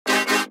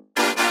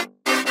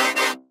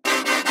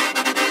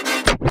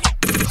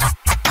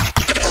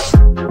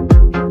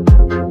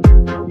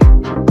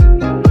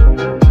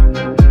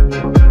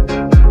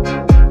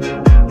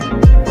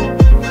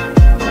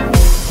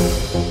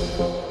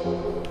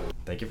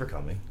for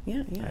coming.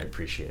 Yeah. I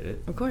appreciate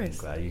it. Of course. I'm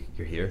glad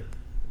you're here.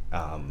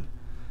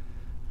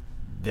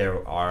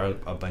 There are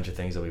a bunch of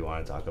things that we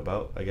want to talk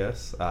about, I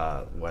guess,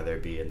 whether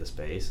it be in the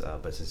space.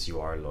 But since you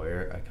are a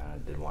lawyer, I kind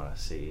of did want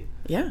to see.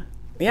 Yeah.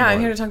 Yeah, I'm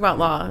here to talk about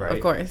law, right?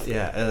 Of course.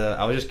 Yeah.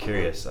 I was just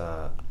curious,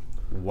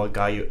 what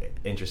got you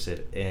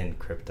interested in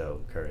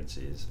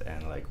cryptocurrencies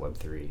and like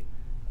Web3,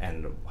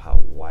 and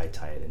why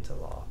tie it into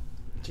law,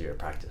 to your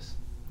practice?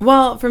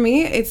 Well, for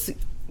me, it's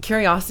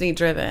curiosity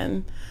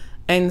driven.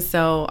 And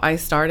so I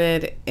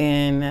started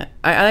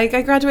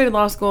I graduated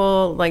law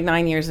school like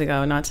 9 years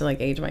ago, not to like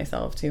age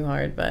myself too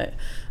hard, but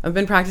I've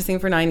been practicing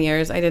for 9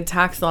 years. I did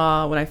tax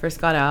law when I first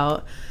got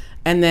out.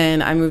 And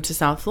then I moved to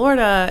South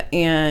Florida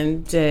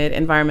and did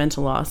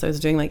environmental law. So I was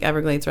doing like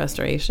Everglades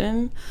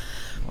restoration.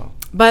 Wow.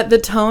 But the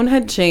tone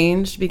had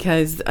changed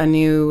because a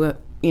new,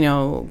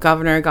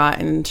 governor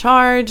got in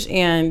charge,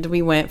 and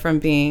we went from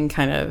being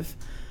kind of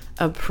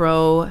a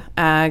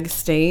pro-ag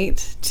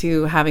state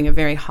to having a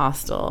very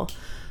hostile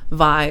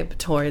vibe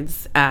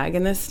towards ag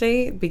in this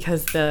state,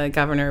 because the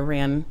governor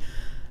ran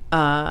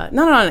not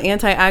on an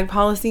anti-ag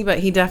policy, but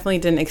he definitely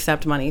didn't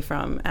accept money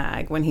from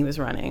ag when he was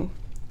running.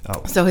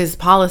 Oh. So his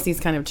policies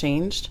kind of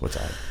changed. What's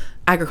ag?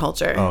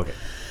 Agriculture. Oh, okay.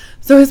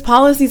 So his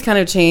policies kind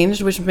of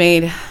changed, which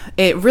made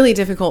it really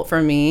difficult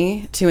for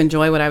me to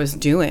enjoy what I was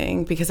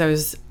doing, because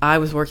I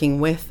was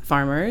working with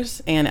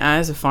farmers, and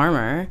as a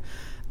farmer,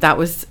 that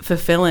was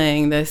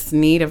fulfilling this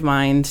need of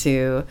mine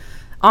to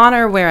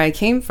honor where I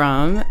came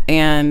from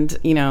and,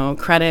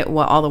 credit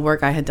all the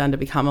work I had done to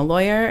become a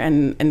lawyer.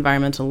 And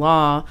environmental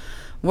law,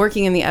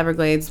 working in the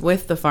Everglades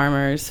with the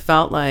farmers,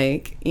 felt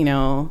like,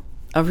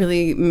 a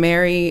really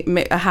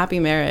a happy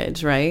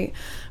marriage, right?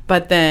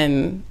 But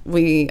then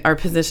our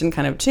position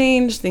kind of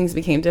changed. Things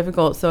became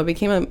difficult. So I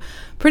became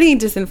pretty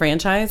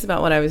disenfranchised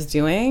about what I was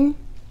doing.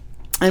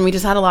 And we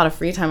just had a lot of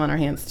free time on our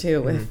hands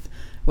too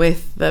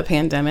with the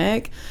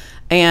pandemic.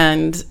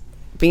 And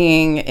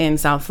being in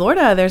South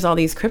Florida, there's all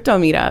these crypto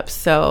meetups.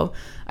 So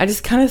I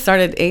just kind of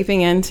started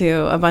aping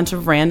into a bunch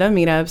of random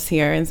meetups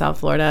here in South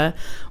Florida,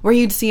 where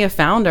you'd see a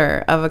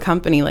founder of a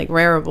company like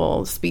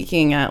Rarible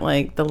speaking at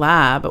like the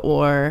Lab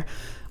or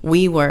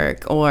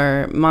WeWork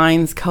or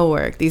Minds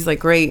Cowork, these like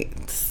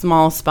great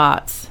small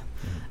spots.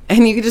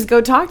 And you could just go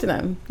talk to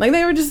them. Like,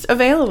 they were just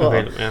available.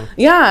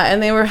 Yeah,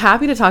 and they were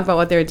happy to talk about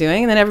what they were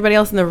doing. And then everybody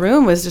else in the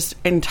room was just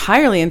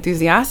entirely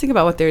enthusiastic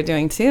about what they were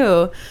doing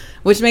too,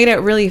 which made it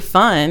really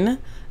fun.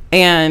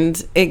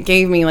 And it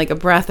gave me like a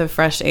breath of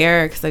fresh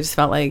air, because I just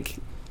felt like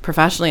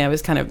professionally I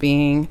was kind of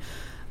being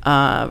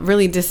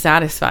really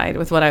dissatisfied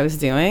with what I was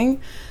doing.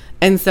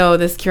 And so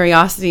this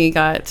curiosity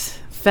got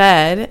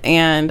fed,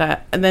 and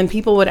then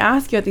people would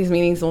ask you at these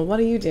meetings, well, what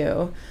do you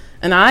do?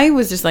 And I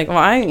was just like,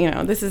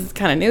 well, this is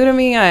kind of new to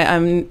me.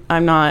 I'm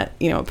not,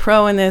 a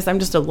pro in this. I'm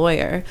just a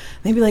lawyer. And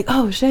they'd be like,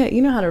 oh shit,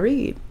 you know how to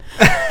read.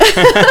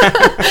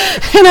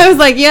 And I was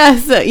like,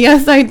 yes,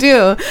 I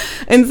do.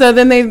 And so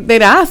then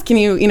they'd ask, can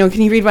you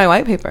read my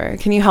white paper?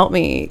 Can you help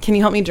me? Can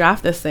you help me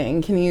draft this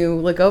thing? Can you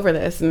look over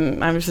this?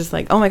 And I was just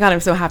like, oh my God,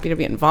 I'm so happy to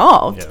be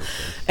involved. Yeah,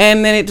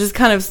 and then it just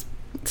kind of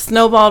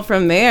snowballed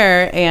from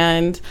there.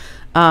 And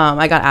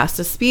I got asked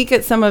to speak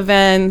at some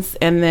events,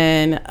 and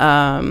then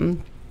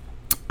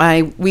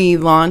I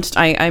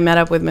met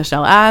up with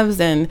Michelle Abs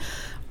and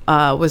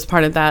was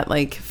part of that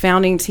like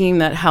founding team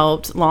that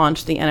helped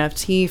launch the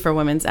NFT for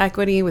women's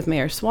equity with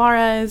Mayor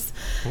Suarez.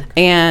 Okay.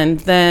 And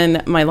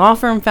then my law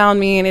firm found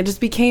me, and it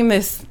just became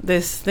this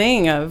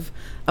thing of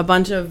a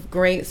bunch of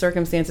great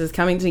circumstances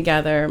coming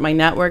together. My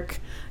network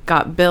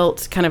got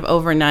built kind of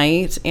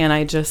overnight, and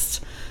I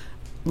just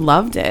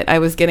loved it. I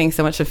was getting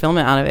so much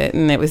fulfillment out of it,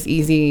 and it was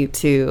easy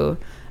to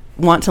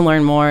want to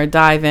learn more,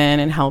 dive in,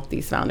 and help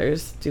these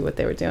founders do what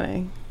they were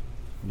doing.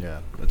 Yeah,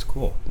 that's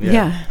cool.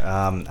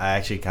 I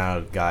actually kind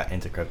of got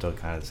into crypto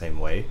kind of the same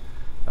way,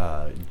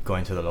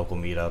 going to the local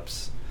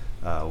meetups,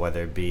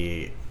 whether it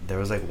be, there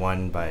was like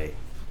one by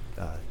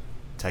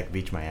Tech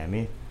Beach,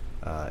 Miami,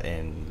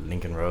 in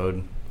Lincoln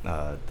Road,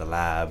 the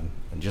Lab,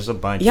 and just a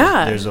bunch.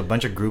 Yeah. There's a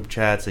bunch of group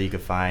chats that you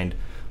could find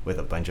with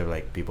a bunch of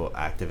like people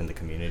active in the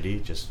community,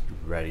 just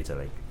ready to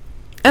like.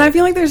 And I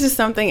feel like there's just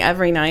something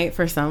every night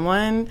for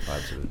someone. Oh,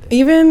 absolutely.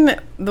 Even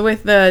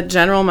with the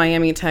general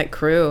Miami Tech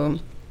crew,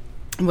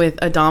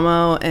 with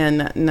Adamo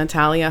and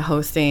Natalia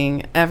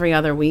hosting every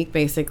other week,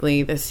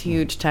 basically, this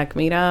huge tech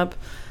meetup,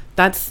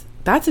 that's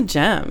a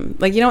gem.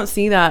 Like, you don't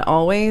see that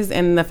always,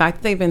 and the fact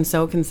that they've been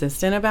so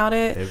consistent about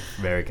it. They're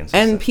very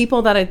consistent. And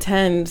people that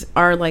attend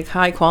are like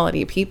high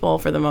quality people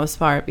for the most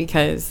part,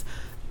 because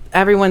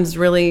everyone's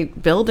really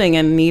building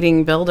and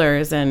needing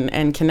builders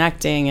and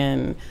connecting,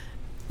 and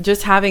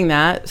just having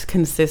that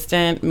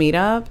consistent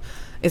meetup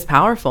is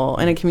powerful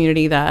in a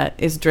community that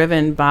is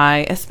driven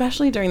by,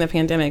 especially during the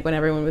pandemic when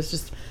everyone was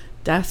just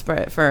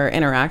desperate for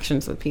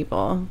interactions with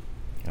people.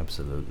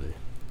 Absolutely.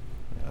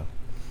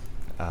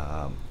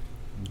 Yeah.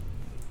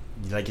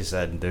 Like you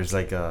said, there's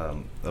like a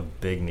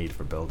big need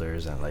for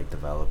builders and like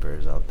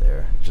developers out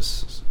there.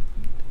 Just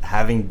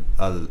having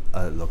a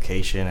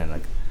location and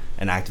like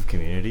an active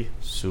community,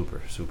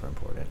 super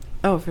important.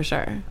 Oh, for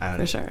sure.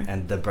 For sure.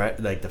 And the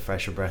the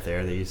fresher breath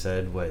air that you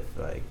said, with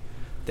like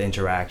the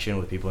interaction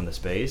with people in the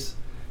space,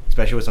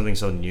 especially with something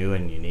so new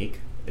and unique.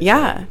 It's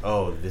like,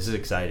 oh, this is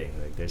exciting.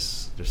 Like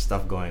there's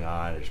stuff going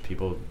on. There's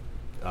people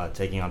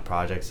taking on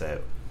projects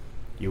that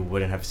you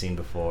wouldn't have seen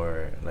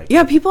before. Like,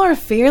 yeah, people are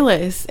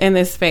fearless in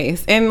this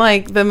space. And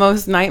like the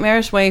most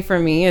nightmarish way for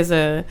me is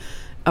a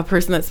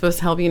person that's supposed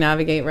to help you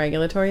navigate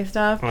regulatory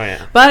stuff. Oh,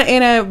 yeah. But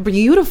in a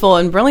beautiful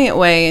and brilliant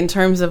way, in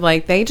terms of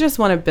like, they just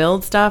want to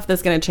build stuff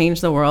that's going to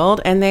change the world.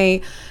 And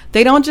they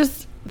don't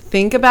just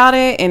think about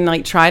it and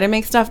like try to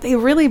make stuff. They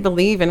really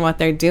believe in what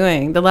they're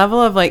doing. The level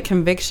of like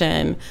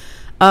conviction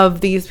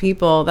of these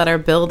people that are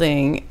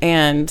building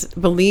and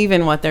believe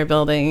in what they're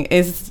building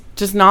is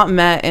just not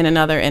met in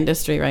another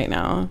industry right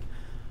now.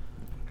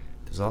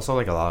 There's also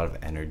like a lot of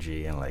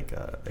energy and like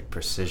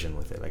precision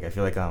with it. Like I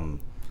feel like a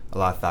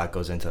lot of thought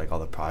goes into like all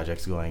the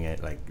projects going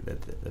at like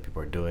that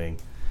people are doing.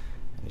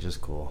 And it's just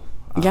cool.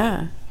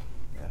 Yeah.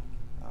 I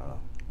don't know.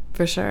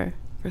 For sure.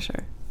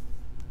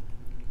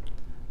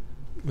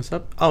 What's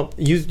up? Oh,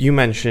 you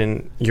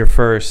mentioned your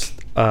first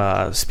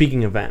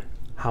speaking event.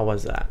 How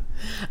was that?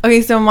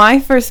 Okay, so my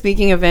first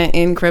speaking event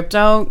in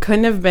crypto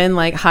couldn't have been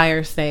like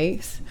higher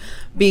stakes,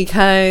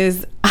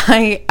 because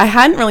I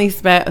hadn't really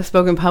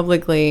spoken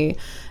publicly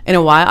in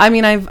a while. I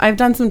mean, I've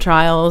done some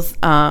trials,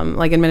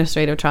 like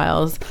administrative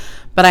trials,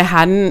 but I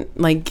hadn't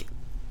like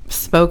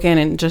spoken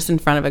in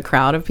front of a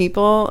crowd of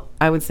people,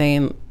 I would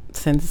say,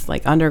 since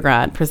like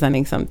undergrad,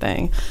 presenting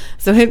something.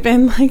 So it had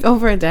been like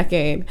over a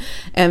decade.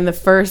 And the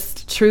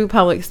first true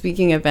public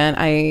speaking event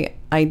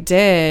I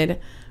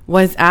did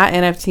was at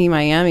NFT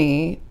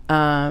Miami,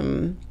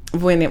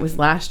 when it was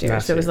last year.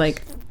 So it was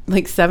like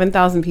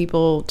 7,000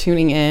 people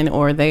tuning in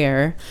or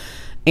there.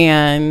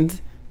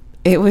 And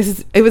it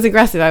was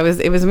aggressive.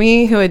 It was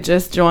me who had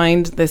just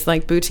joined this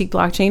like boutique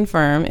blockchain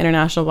firm,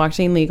 International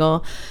Blockchain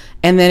Legal.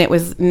 And then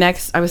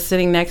I was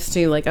sitting next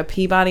to like a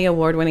Peabody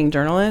award-winning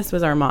journalist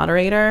was our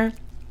moderator,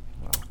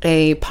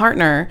 a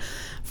partner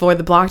for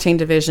the blockchain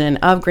division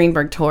of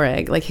Greenberg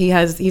Toreg. Like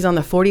he's on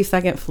the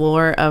 42nd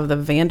floor of the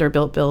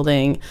Vanderbilt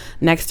building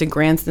next to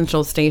Grand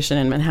Central Station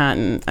in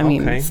Manhattan. I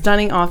mean,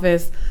 stunning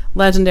office,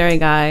 legendary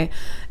guy.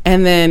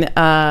 And then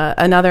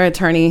another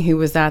attorney who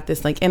was at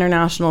this like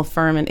international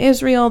firm in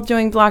Israel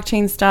doing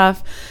blockchain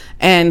stuff.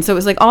 And so it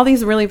was like all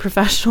these really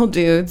professional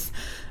dudes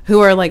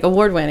who are like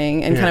award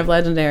winning and kind of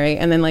legendary.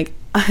 And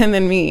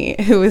then me,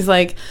 who was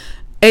like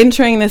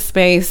entering this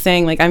space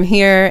saying like, I'm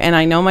here and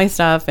I know my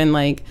stuff, and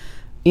like,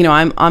 you know,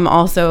 I'm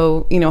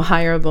also, you know,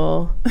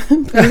 hireable.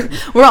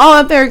 We're all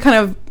up there kind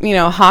of, you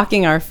know,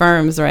 hawking our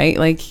firms, right?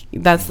 Like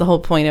that's the whole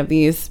point of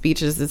these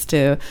speeches, is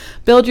to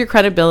build your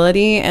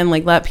credibility and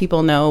like let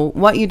people know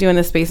what you do in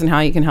this space and how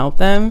you can help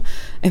them.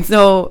 And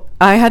so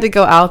I had to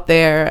go out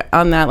there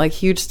on that like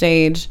huge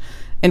stage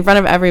in front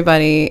of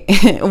everybody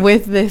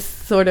with this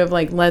sort of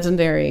like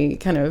legendary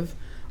kind of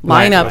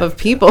lineup of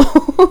people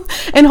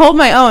and hold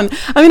my own.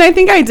 I mean, I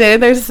think I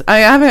did. I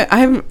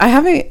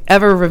haven't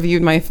ever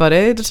reviewed my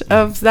footage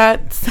of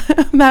that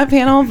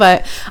panel,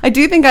 but I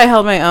do think I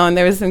held my own.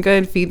 There was some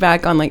good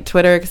feedback on like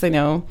Twitter, because I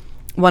know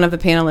one of the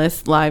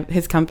panelists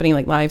his company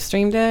like live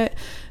streamed it.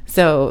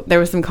 So there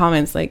was some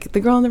comments like the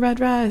girl in the red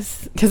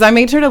dress, because I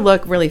made sure to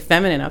look really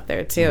feminine up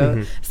there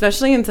too,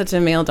 especially in such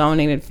a male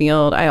dominated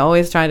field. I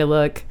always try to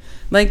look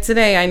like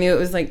today. I knew it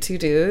was like two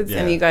dudes,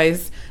 and you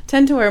guys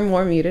tend to wear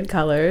more muted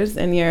colors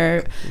in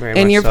your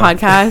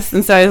podcast,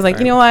 and so I was like,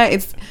 you know what?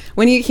 It's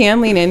when you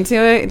can lean into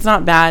it. It's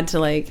not bad to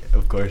like,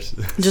 of course,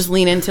 just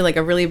lean into like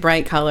a really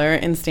bright color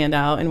and stand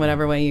out in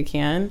whatever way you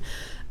can.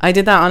 I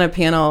did that on a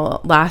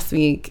panel last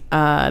week.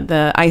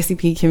 The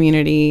ICP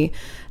community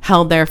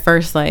held their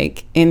first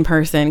like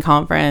in-person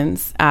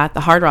conference at the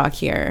Hard Rock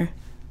here.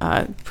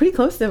 Pretty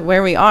close to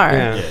where we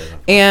are.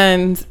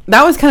 And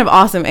that was kind of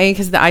awesome,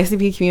 because the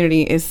ICP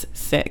community is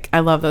sick. I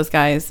love those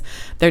guys.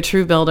 They're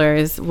true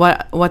builders.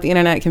 What the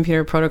Internet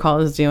Computer Protocol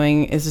is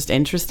doing is just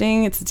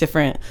interesting. It's a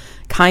different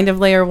kind of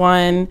layer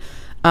one.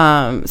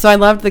 So I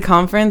loved the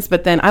conference,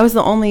 but then I was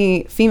the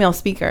only female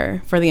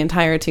speaker for the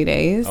entire 2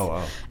 days. Oh,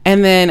 wow.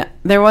 And then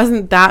there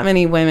wasn't that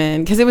many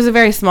women, because it was it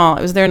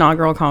was their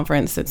inaugural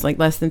conference. It's like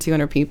less than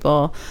 200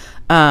 people.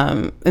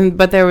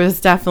 But there was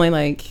definitely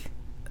like,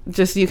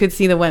 just you could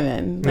see the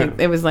women. Like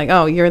it was like,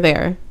 oh, you're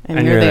there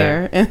and you're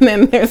there, and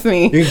then there's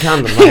me. You can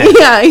count them. Right?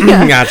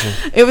 yeah. Gotcha.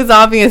 It was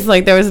obvious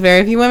like there was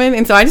very few women,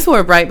 and so I just wore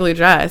a bright blue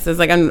dress. It's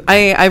like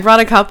I brought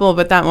a couple,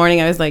 but that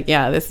morning I was like,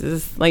 yeah, this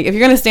is like, if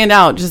you're gonna stand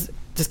out, just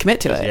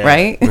commit to it,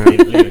 right?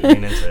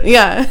 Lean into it.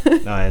 Yeah.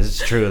 No,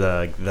 it's true.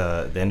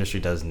 The industry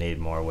does need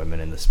more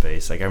women in the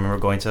space. Like I remember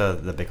going to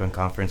the Bitcoin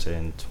conference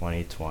in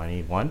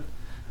 2021,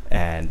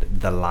 and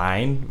the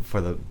line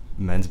for the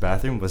men's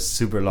bathroom was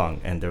super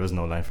long, and there was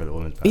no line for the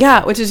women's bathroom.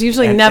 Yeah, which is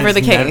usually never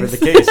the case. Never the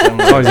case.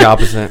 It's always the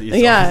opposite. It's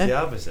always the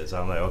opposite.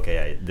 So I'm like,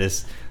 okay,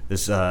 this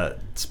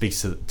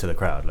speaks to the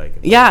crowd.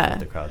 Like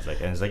the crowd's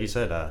like, and it's like you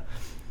said,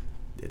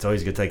 it's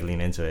always good to like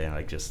lean into it and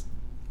like just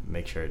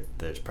make sure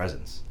there's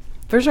presence.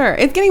 For sure.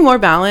 It's getting more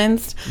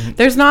balanced.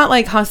 There's not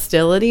like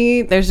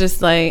hostility. There's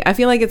just like, I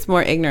feel like it's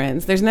more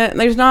ignorance. There's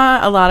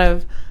not a lot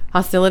of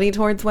hostility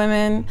towards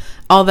women,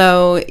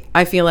 although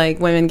I feel like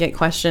women get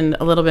questioned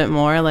a little bit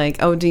more,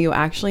 like, oh, do you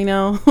actually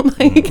know?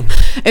 Like,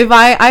 if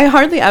I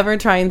hardly ever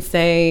try and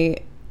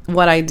say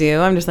what I do.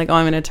 I'm just like, oh,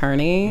 I'm an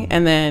attorney.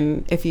 And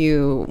then if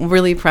you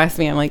really press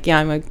me, I'm like, yeah,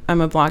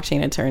 I'm a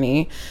blockchain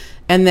attorney.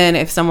 And then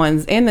if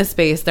someone's in the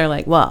space, they're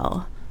like,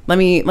 well, let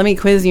me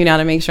quiz you now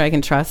to make sure I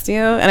can trust you.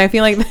 And I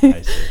feel like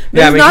there's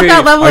not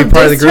that level of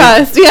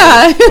distrust.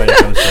 Yeah.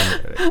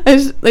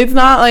 It's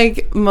not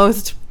like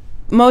most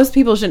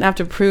people shouldn't have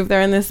to prove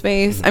they're in this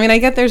space. I mean, I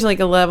get there's like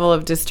a level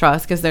of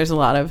distrust because there's a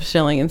lot of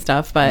shilling and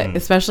stuff, but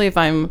especially if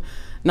I'm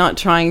not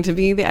trying to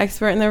be the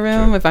expert in the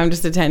room, if I'm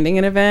just attending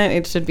an event,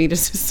 it should be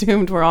just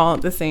assumed we're all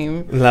at the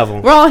same level.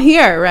 We're all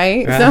here,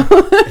 right? Yeah.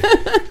 So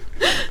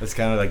it's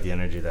kind of like the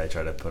energy that I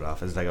try to put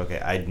off. It's like, okay,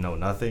 I know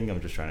nothing.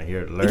 I'm just trying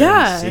to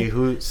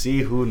learn,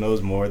 see who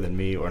knows more than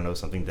me or knows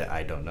something that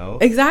I don't know.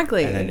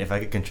 Exactly. And then if I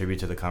could contribute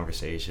to the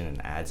conversation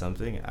and add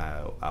something,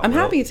 I'm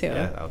happy to.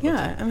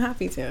 Yeah, I'm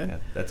happy to. Yeah,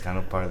 that's kind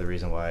of part of the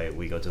reason why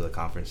we go to the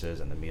conferences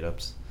and the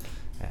meetups,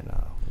 and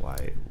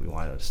why we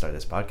wanted to start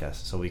this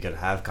podcast, so we could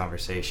have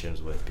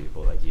conversations with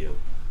people like you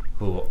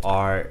who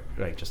are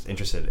like just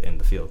interested in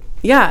the field.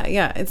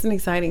 Yeah, it's an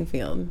exciting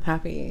field.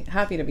 Happy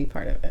to be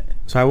part of it.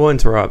 So I will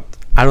interrupt.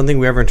 I don't think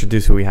we ever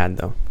introduced who we had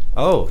though.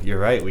 Oh, you're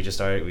right. We just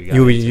started.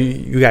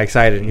 You got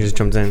excited and you just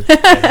jumped in.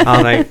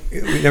 I'm like,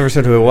 we never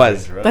said who it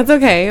was. That's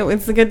okay.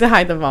 It's good to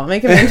hide the ball.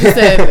 Make them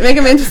interested. Make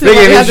them interested in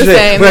what we have to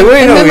say.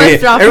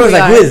 Like, everyone's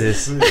like, who is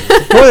this?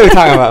 What are we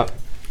talking about?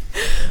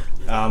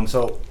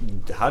 So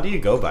how do you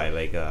go by?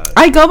 Like,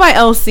 I go by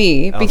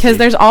LC because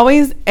there's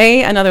always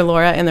another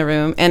Laura in the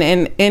room, and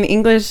in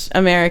English,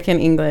 American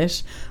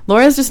English,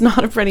 Laura's just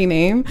not a pretty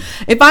name.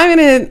 If I'm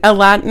in a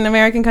Latin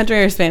American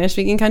country or Spanish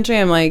speaking country,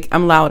 I'm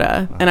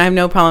Laura, and I have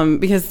no problem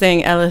because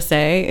saying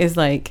LSA is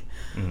like,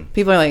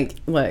 people are like,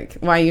 look,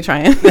 why are you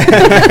trying?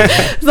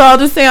 So I'll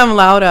just say I'm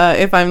Laura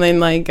if I'm in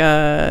like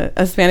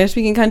a Spanish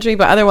speaking country,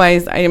 but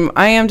otherwise I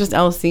am just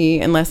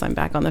LC unless I'm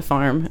back on the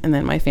farm, and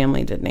then my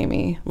family did name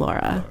me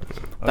Laura.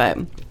 But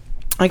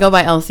I go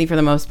by LC for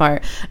the most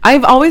part.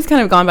 I've always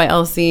kind of gone by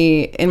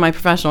LC in my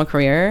professional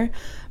career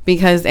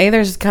because A,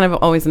 there's kind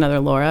of always another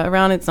Laura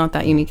around. It's not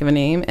that unique of a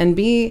name. And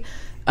B,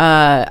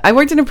 I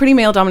worked in a pretty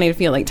male-dominated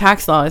field. Like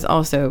tax law is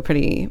also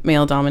pretty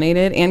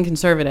male-dominated and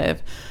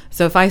conservative.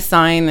 So if I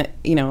sign,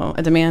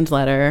 a demand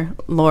letter,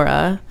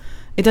 Laura,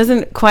 it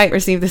doesn't quite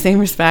receive the same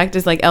respect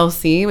as like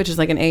LC, which is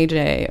like an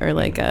AJ or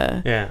like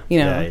a, you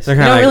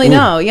don't really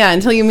know. Yeah,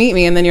 until you meet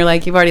me, and then you're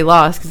like, you've already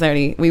lost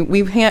because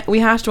we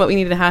hashed what we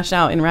needed to hash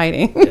out in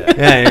writing. Too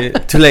late.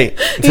 Too late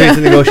to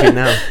negotiate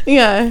now.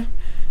 Yeah.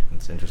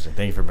 That's interesting.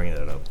 Thank you for bringing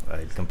that up.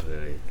 I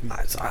completely. We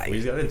just got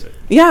into it.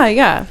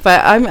 Yeah.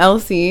 But I'm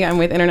LC. I'm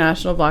with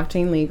International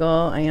Blockchain Legal.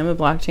 I am a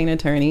blockchain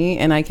attorney,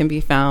 and I can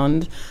be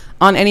found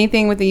on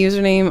anything with the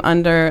username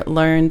under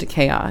Learned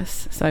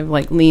Chaos. So I've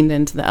like leaned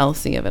into the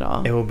LC of it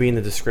all. It will be in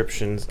the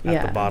descriptions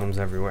at the bottoms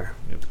everywhere.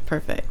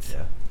 Perfect.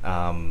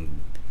 Yeah.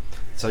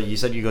 So you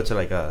said you go to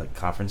like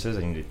conferences,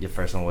 and your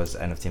first one was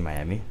NFT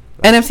Miami.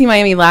 NFT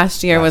Miami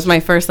last year was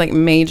my first like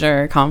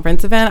major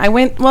conference event. I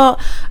went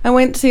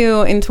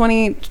to in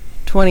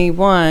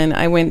 2021.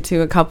 I went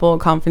to a couple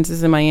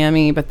conferences in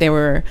Miami, but they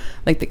were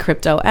like the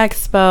Crypto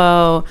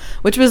Expo,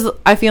 which was,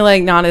 I feel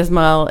like, not as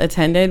well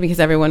attended because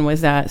everyone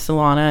was at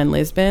Solana and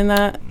Lisbon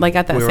at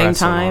that same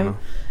time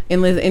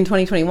in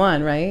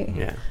 2021,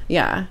 right?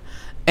 Yeah.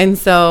 And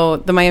so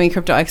the Miami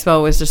Crypto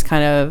Expo was just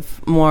kind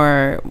of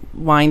more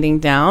winding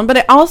down, but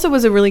it also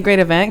was a really great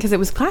event because it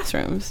was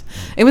classrooms.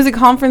 It was a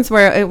conference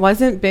where it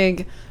wasn't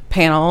big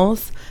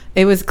panels.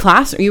 It was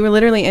you were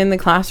literally in the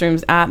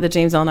classrooms at the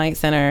James L. Knight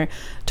Center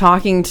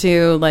talking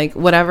to like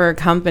whatever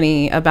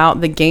company about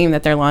the game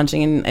that they're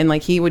launching, and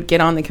like he would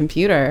get on the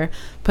computer,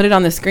 put it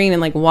on the screen,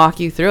 and like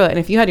walk you through it. And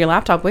if you had your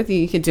laptop with you,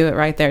 you could do it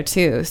right there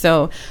too.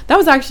 So that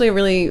was actually a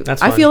really,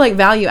 I feel like,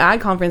 value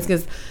add conference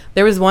because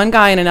there was one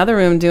guy in another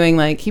room doing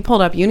like, he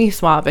pulled up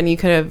Uniswap and you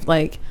could have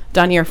like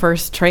done your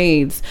first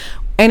trades.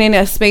 And in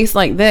a space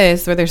like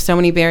this where there's so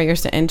many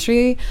barriers to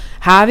entry,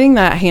 having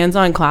that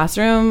hands-on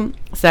classroom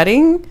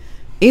setting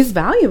is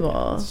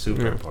valuable. It's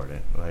super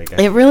important. Like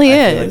it really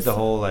is. Feel like the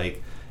whole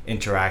like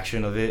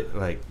interaction of it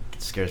like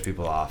scares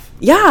people off.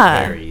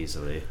 Very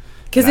easily.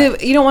 Because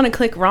you don't want to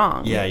click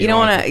wrong. Yeah, you don't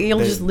want to. You'll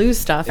just lose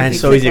stuff. And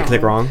it's so easy to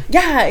click wrong.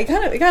 Yeah, it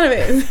kind of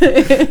is.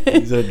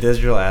 The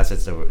digital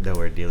assets that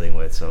we're dealing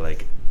with. So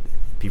like,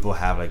 people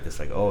have like this,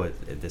 like, oh,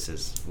 this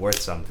is worth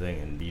something,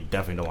 and you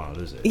definitely don't want to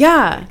lose it.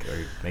 Yeah,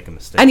 or make a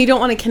mistake. And you don't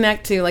want to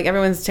connect to like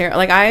everyone's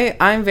like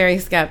I'm very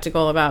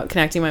skeptical about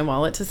connecting my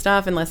wallet to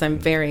stuff unless I'm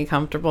very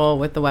comfortable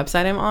with the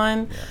website I'm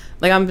on. Yeah.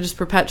 Like I'm just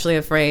perpetually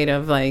afraid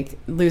of like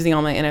losing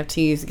all my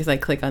NFTs because I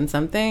click on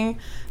something.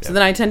 So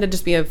then I tend to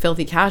just be a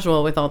filthy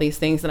casual with all these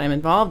things that I'm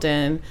involved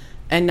in,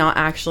 and not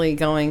actually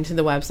going to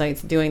the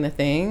websites doing the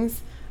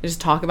things. I just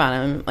talk about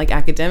them like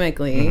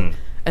academically.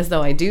 As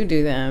though I do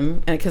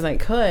them, and because I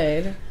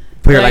could,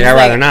 But you're like, I'd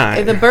rather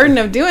not. The burden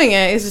of doing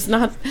it is just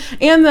not,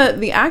 and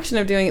the action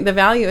of doing it, the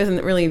value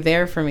isn't really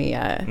there for me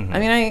yet. I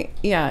mean,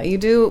 you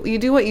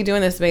do what you do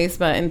in this space,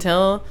 but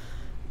until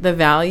the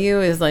value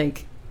is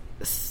like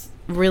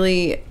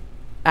really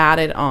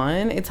added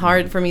on, it's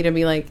hard for me to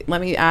be like,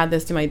 let me add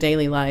this to my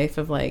daily life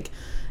of like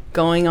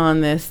going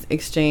on this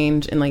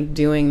exchange and like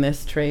doing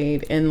this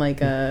trade in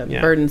like a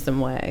burdensome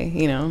way,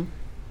 you know?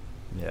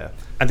 Yeah.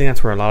 I think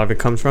that's where a lot of it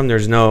comes from.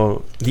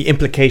 The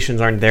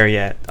implications aren't there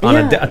yet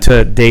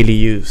to daily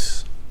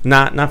use.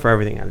 Not for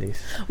everything, at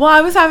least. Well, I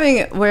was for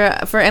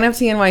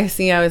NFT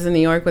NYC, I was in New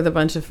York with a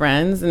bunch of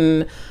friends,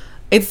 and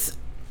it's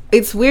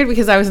weird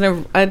because I was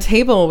in a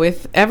table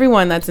with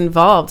everyone that's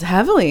involved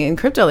heavily in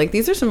crypto. Like,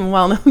 these are some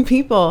well-known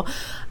people.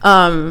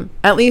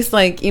 At least,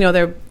 like, you know,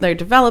 they're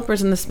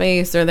developers in the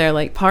space, or they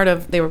were part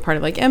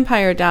of like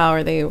Empire DAO,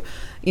 or they,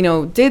 you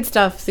know, did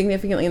stuff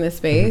significantly in this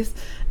space.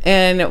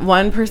 And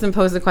one person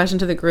posed the question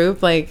to the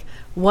group, like,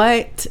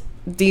 what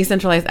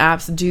decentralized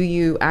apps do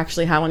you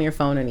actually have on your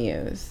phone and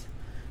use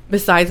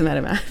besides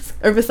MetaMask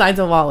or besides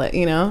a wallet,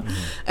 you know?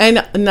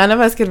 And none of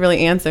us could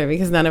really answer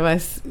because none of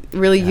us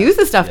really use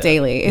the stuff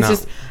daily. It's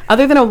just,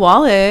 other than a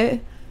wallet,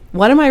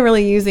 what am I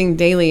really using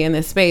daily in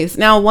this space?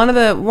 Now, one of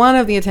the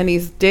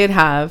attendees did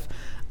have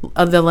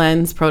the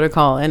Lens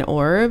protocol and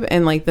Orb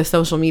and like the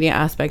social media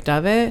aspect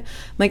of it.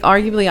 Like,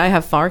 arguably I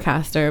have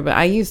Farcaster, but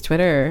I use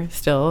Twitter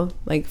still,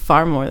 like,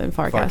 far more than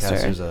Farcaster.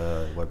 Farcaster's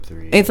a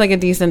Web3. It's like a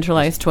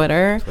decentralized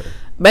Twitter.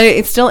 But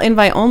it's still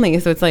invite only,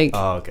 so it's like,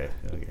 oh, okay.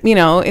 You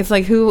know, it's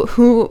like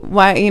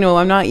why, you know,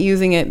 I'm not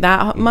using it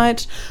that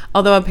much,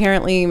 although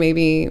apparently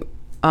maybe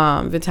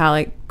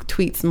Vitalik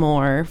tweets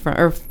more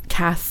or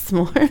casts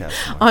more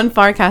on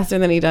Farcaster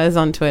than he does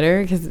on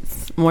Twitter because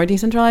it's more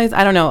decentralized.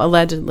 I don't know,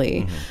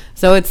 allegedly.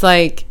 So it's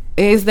like,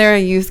 is there a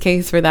use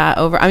case for that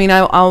over? I mean,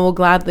 I will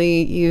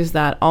gladly use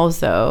that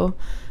also,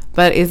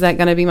 but is that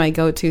going to be my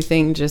go-to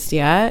thing just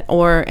yet?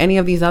 Or any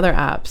of these other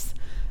apps?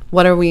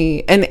 What are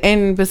we,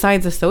 and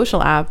besides a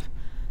social app,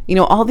 you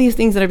know, all these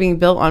things that are being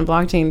built on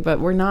blockchain, but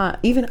we're not,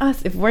 even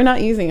us, if we're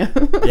not using them.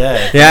 We're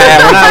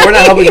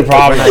not helping the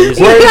problem. We're just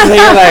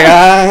here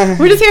like,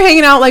 we're just here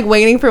hanging out, like,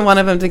 waiting for one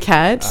of them to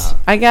catch,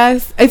 I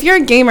guess. If you're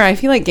a gamer, I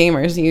feel like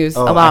gamers use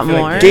a lot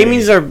more. Like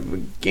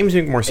games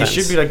make more sense. It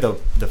should be like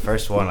the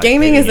first one. Like,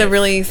 gaming is a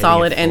really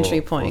solid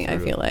entry point, I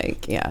feel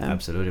like,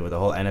 Absolutely, with the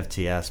whole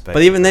NFT aspect.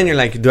 But even then, you're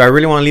like, do I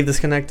really want to leave this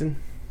connected?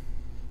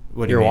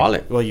 What do you mean?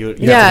 Wallet. Well, you or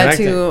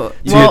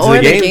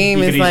the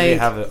game is like, you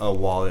have a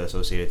wallet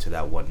associated to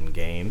that one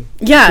game.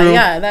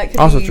 That could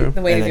also be true.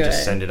 the way and to do then it.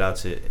 just send it out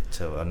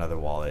to another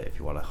wallet if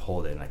you want to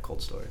hold it in like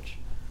cold storage.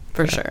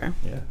 For sure.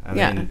 Yeah. I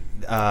mean,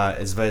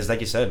 it's like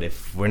you said,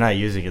 if we're not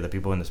using it, the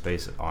people in the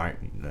space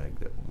aren't.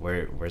 Like,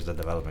 where's the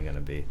development going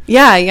to be?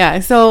 Yeah.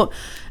 So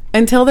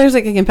until there's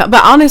like a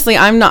but honestly,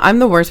 I'm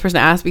the worst person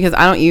to ask because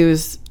I don't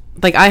use.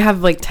 Like, I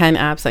have like 10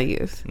 apps I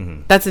use.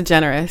 That's a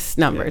generous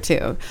number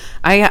too.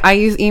 I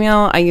use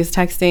email, I use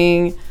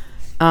texting,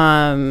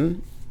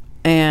 and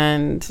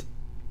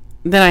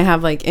then I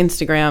have like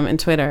Instagram and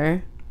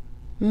Twitter.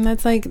 And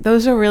that's like,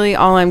 those are really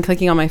all I'm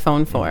clicking on my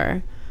phone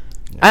for.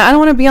 I don't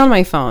want to be on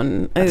my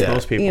phone. That's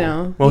most people. You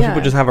know, most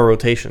people just have a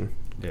rotation.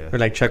 Yeah. Or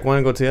like check one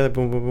and go to the other,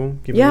 boom, boom, boom.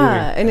 Keep it moving.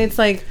 And it's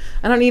like,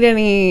 I don't need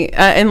any,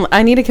 and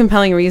I need a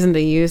compelling reason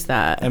to use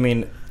that. I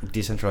mean,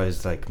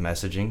 decentralized like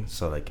messaging,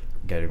 so like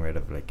getting rid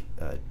of like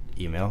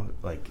email,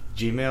 like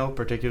Gmail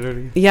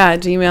particularly. Yeah,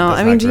 Gmail.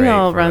 I mean,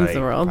 Gmail runs like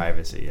the world.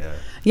 Privacy,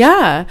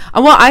 Yeah.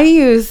 Well, I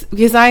use,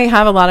 because I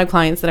have a lot of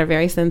clients that are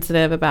very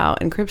sensitive about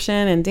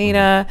encryption and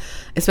data,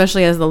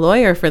 especially as the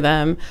lawyer for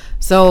them.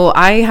 So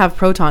I have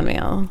Proton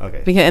Mail.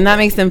 Okay. And that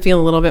makes them feel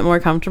a little bit more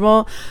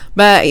comfortable.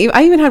 But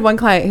I even had one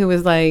client who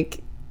was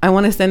like, I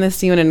want to send this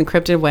to you in an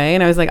encrypted way.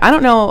 And I was like, I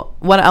don't know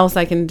what else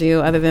I can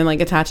do other than like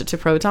attach it to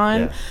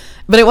Proton. Yeah.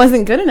 But it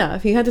wasn't good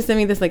enough. He had to send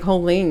me this like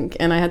whole link,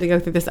 and I had to go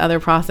through this other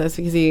process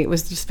because he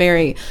was just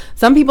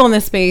some people in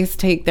this space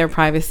take their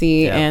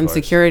privacy and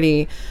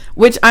security,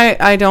 which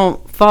I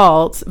don't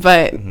fault,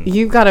 but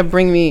you've got to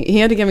he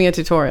had to give me a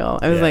tutorial.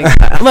 I was like,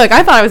 look,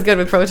 I thought I was good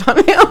with Proton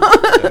Mail.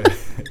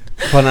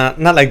 But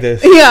not like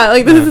this. Yeah,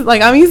 like this is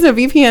like, I'm using a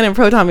VPN and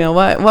Proton Mail.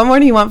 What more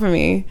do you want from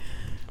me?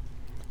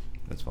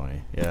 That's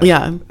funny.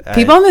 Yeah.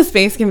 People in this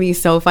space can be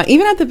so fun.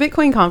 Even at the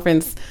Bitcoin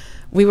conference,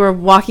 we were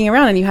walking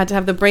around and you had to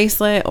have the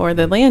bracelet or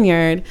the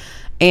lanyard,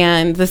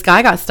 and this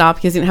guy got stopped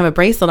because he didn't have a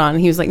bracelet on,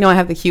 and he was like, no, I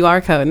have the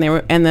QR code.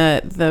 And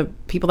the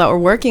people that were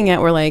working it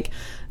were like,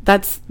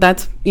 that's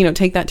you know,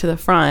 take that to the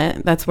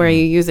front, that's where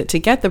you use it to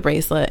get the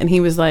bracelet. And he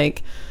was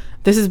like,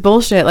 this is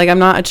bullshit, like, I'm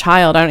not a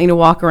child, I don't need to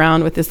walk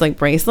around with this like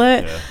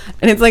bracelet.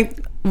 And it's like,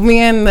 me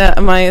and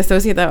my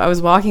associate that I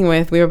was walking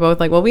with, we were both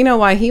like, well, we know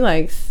why he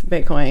likes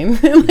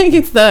Bitcoin. Like,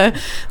 it's the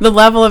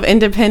level of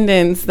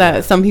independence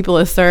that some people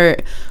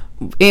assert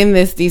in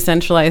this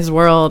decentralized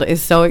world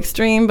is so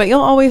extreme, but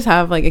you'll always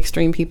have like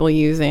extreme people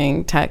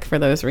using tech for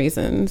those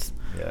reasons.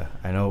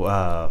 I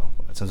know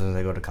sometimes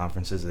I go to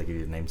conferences, they give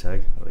you a name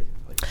tag, like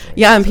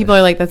Yeah, and people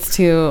are like, that's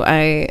too,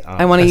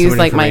 I want to use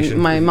like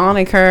my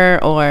moniker,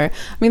 or, I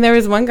mean, there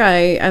was one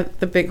guy at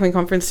the Bitcoin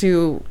conference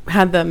who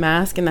had the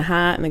mask and the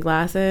hat and the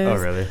glasses. Oh,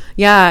 really?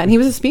 Yeah, and he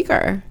was a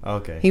speaker.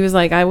 Okay. He was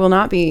like, I will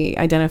not be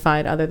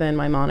identified other than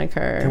my moniker.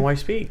 And why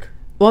speak?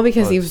 Well,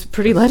 because he was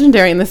pretty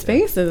legendary in the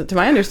space, to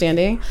my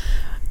understanding.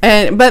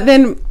 But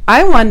then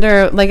I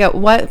wonder, like, at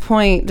what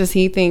point does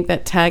he think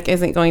that tech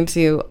isn't going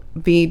to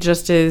be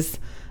just as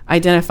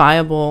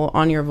identifiable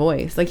on your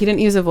voice? Like, he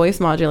didn't use a voice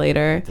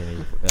modulator.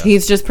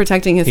 He's just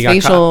protecting his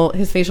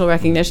facial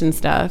recognition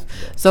stuff.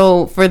 Yeah.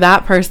 So for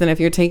that person, if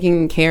you're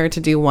taking care to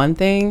do one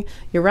thing,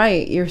 you're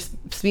right. You're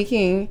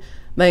speaking.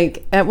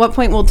 Like, at what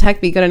point will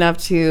tech be good enough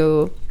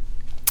to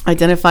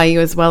identify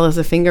you as well as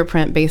a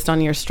fingerprint based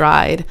on your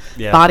stride,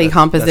 body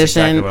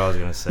composition, that's exactly what I was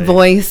gonna say.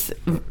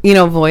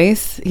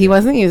 Voice. He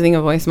wasn't using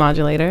a voice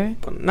modulator.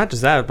 Not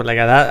just that, but like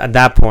at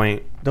that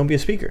point, don't be a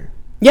speaker.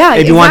 Yeah,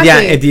 if you want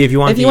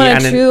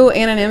a true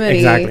anonymity,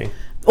 exactly.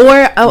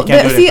 Or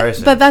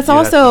but that's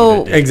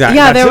also exactly.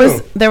 Yeah,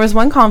 there was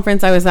one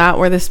conference I was at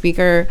where the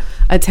speaker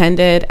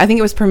attended. I think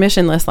it was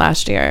permissionless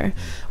last year,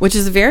 which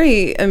is a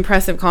very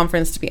impressive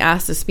conference to be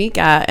asked to speak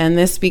at. And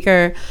this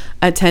speaker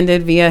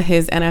attended via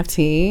his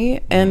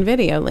NFT and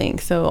video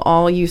link. So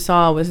all you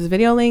saw was his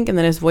video link, and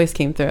then his voice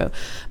came through.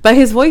 But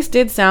his voice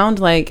did sound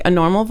like a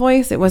normal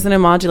voice. It wasn't a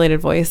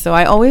modulated voice. So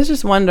I always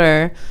just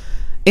wonder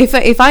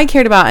if I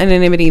cared about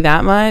anonymity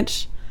that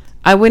much,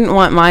 I wouldn't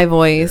want my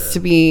voice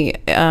to be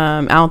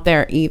out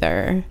there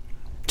either,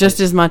 just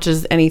as much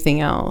as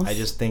anything else. I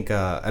just think,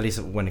 at least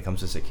when it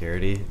comes to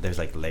security, there's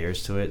like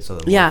layers to it. So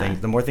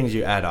the more things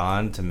you add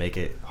on to make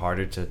it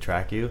harder to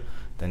track you,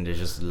 then there's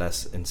just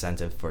less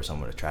incentive for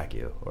someone to track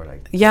you or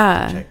like to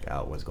check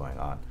out what's going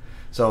on.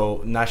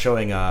 So not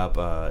showing up,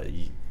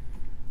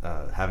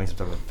 having some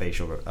type of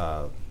facial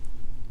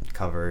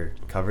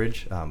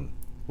coverage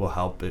will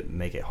help it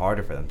make it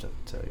harder for them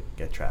to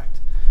get tracked.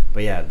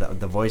 But yeah,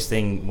 the voice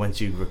thing,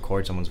 once you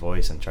record someone's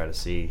voice and try to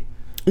see...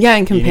 Yeah,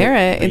 and compare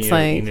it. You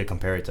need to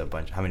compare it to a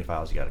bunch. How many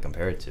files you got to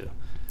compare it to?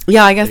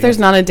 Yeah, I guess there's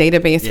not a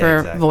database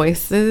for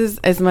voices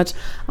as much.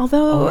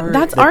 Although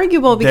that's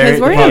arguable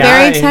because we're in a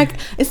very tech...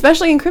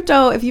 Especially in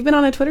crypto, if you've been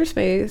on a Twitter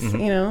space,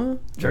 you know...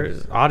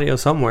 There's audio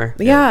somewhere.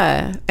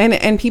 Yeah.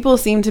 And people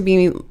seem to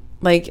be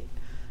like...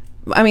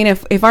 I mean,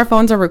 if our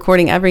phones are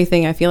recording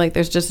everything, I feel like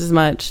there's just as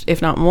much,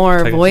 if not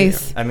more,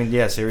 voice. I mean,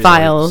 yeah, Siri's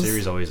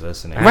always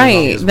listening,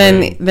 right?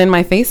 Then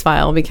my face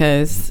file,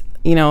 because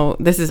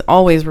this is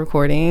always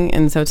recording,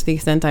 and so to the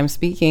extent I'm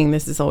speaking,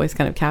 this is always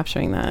kind of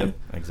capturing that. Yep,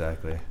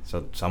 exactly.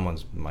 So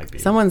someone's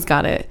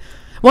got it.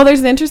 Well, there's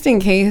an interesting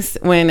case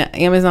when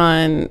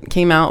Amazon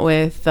came out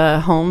with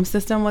the home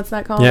system. What's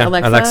that called? Yeah,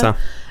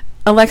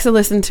 Alexa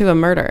listened to a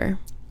murder.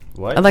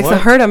 What? Alexa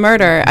heard a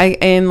murder.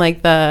 It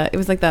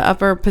was like the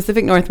upper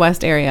Pacific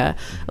Northwest area.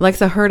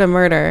 Alexa heard a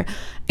murder,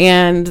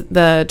 and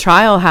the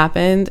trial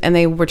happened, and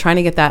they were trying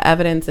to get that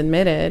evidence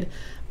admitted,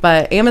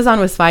 but Amazon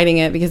was fighting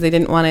it because they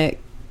didn't want it.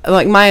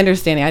 Like, my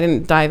understanding, I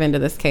didn't dive into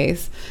this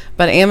case,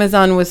 but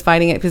Amazon was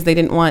fighting it because they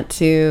didn't want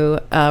to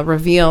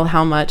reveal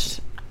how much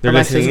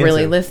Alexa's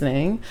really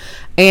listening,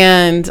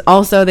 and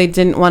also they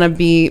didn't want to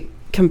be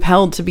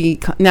compelled to be.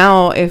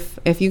 Now,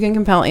 if you can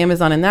compel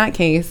Amazon in that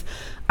case,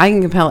 I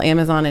can compel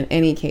Amazon in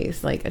any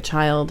case, like a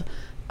child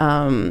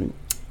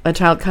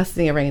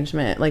custody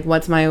arrangement. Like,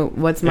 what's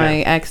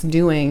my ex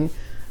doing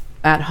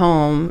at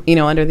home,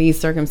 under these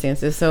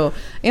circumstances? So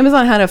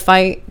Amazon had a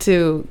fight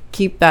to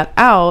keep that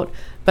out,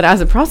 but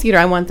as a prosecutor,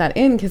 I want that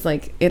in because,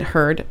 like, it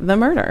heard the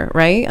murder,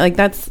 right? Like,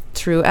 that's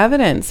true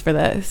evidence for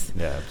this.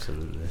 Yeah,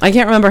 absolutely. I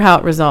can't remember how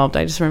it resolved.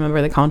 I just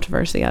remember the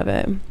controversy of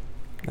it.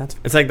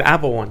 It's like the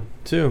Apple one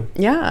too.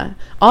 Yeah.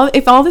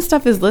 If all this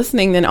stuff is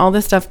listening, then all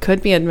this stuff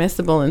could be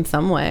admissible in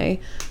some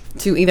way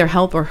to either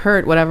help or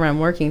hurt whatever I'm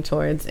working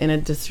towards in a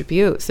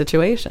dispute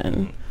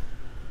situation.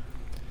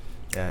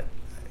 Yeah.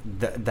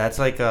 That's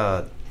like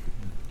part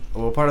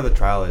of the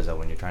trial is that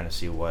when you're trying to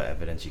see what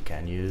evidence you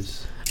can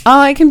use.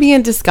 It can be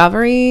in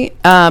discovery,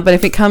 but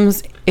if it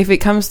comes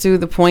to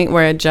the point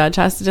where a judge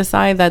has to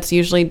decide, that's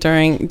usually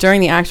during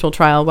the actual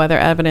trial whether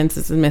evidence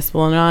is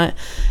admissible or not,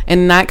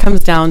 and that comes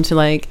down to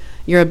like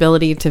your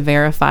ability to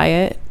verify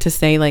it, to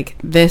say like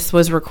this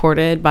was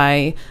recorded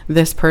by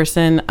this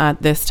person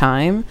at this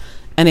time,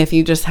 and if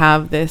you just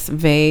have this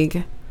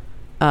vague,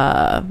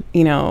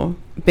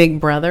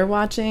 big brother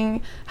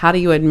watching, how do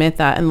you admit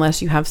that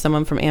unless you have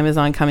someone from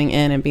Amazon coming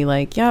in and be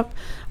like, yep,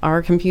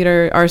 our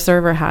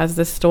server has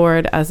this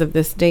stored as of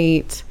this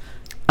date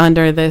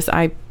under this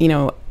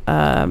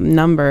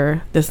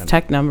number, this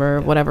tech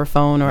number, whatever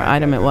phone or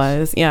item it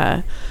was.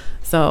 Yeah.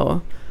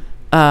 So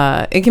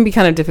it can be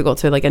kind of difficult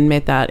to like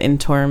admit that in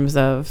terms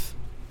of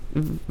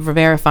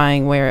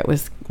verifying where it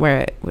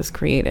was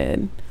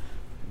created,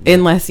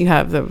 unless you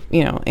have the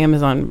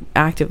Amazon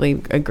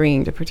actively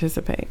agreeing to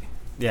participate.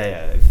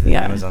 Yeah. If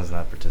Amazon's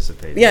not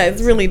participating. Yeah,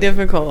 it's really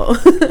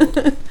difficult.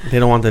 They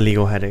don't want the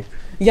legal headache.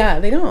 Yeah,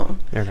 they don't.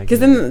 Because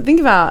then think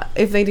about,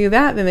 if they do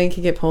that, then they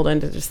could get pulled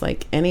into just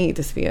like any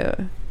dispute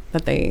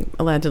that they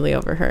allegedly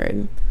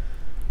overheard.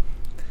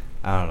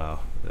 I don't know.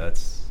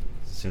 That's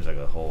seems like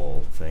a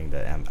whole thing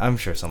that I'm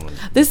sure someone.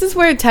 This is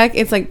where tech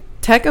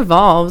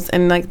evolves,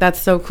 and like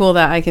that's so cool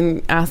that I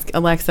can ask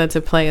Alexa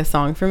to play a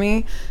song for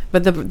me.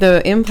 But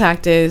the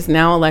impact is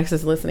now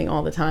Alexa's listening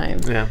all the time.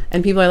 Yeah.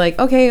 And people are like,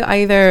 okay,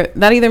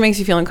 that either makes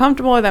you feel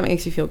uncomfortable or that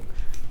makes you feel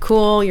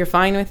cool, you're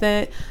fine with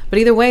it. But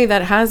either way,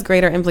 that has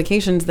greater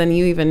implications than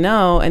you even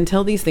know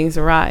until these things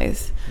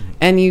arise.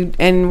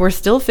 And we're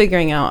still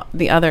figuring out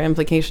the other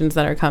implications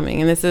that are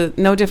coming. And this is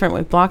no different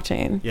with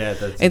blockchain. Yeah,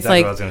 that's it's exactly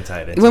like what I was going to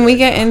tie it into. When we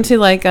get into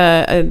like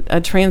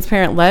a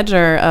transparent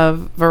ledger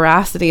of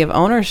veracity of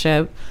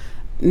ownership,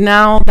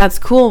 now that's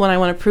cool when I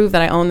want to prove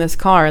that I own this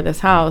car, or this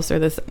house, or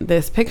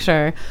this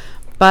picture.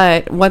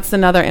 But what's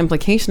another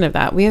implication of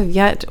that? We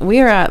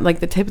are at like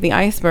the tip of the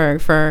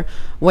iceberg for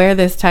where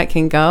this tech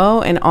can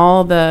go and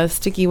all the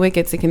sticky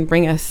wickets it can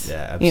bring us. Yeah,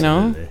 absolutely. You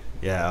know?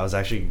 Yeah, I was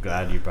actually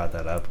glad you brought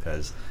that up,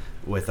 because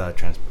with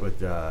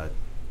the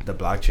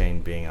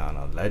blockchain being on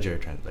a ledger,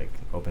 like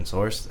open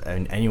source,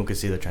 and anyone can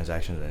see the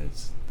transactions, and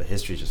the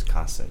history is just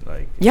constant.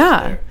 Like,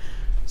 yeah,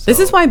 this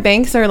is why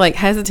banks are like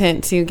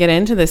hesitant to get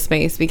into this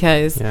space,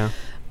 because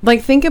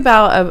like think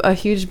about a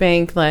huge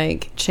bank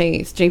like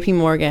Chase, JP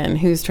Morgan,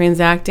 who's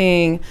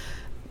transacting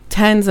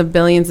tens of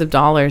billions of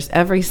dollars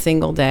every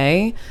single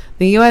day.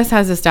 The U.S.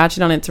 has a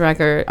statute on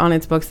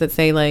its books that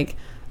say like,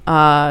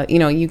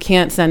 you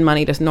can't send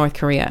money to North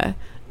Korea.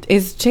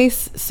 Is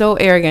Chase so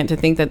arrogant to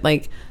think that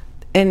like,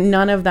 and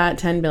none of that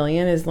 10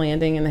 billion is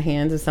landing in the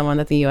hands of someone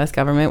that the U.S.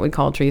 government would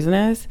call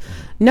treasonous?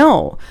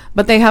 No,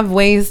 but they have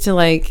ways to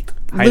like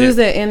lose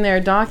it in their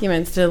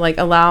documents to like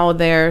allow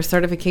their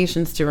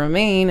certifications to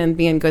remain and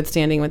be in good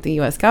standing with the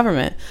U.S.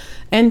 government.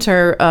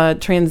 Enter a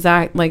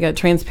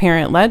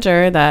transparent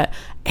ledger that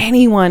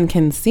anyone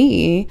can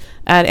see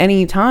at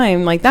any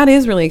time. Like that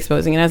is really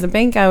exposing. And as a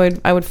bank,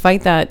 I would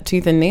fight that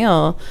tooth and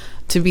nail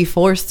to be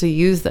forced to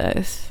use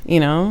this,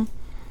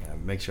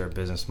 Makes your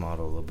business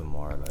model a little bit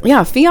more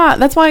like fiat.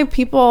 That's why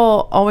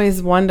people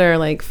always wonder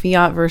like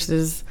fiat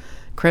versus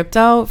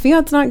crypto.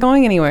 Fiat's not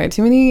going anywhere.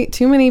 Too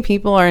many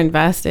people are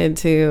invested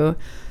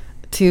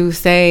to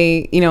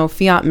say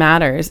fiat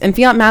matters, and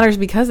fiat matters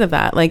because of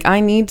that. Like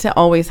I need to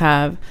always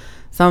have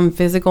some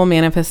physical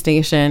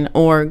manifestation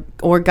or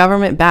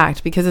government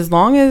backed, because as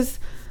long as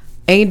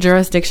a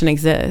jurisdiction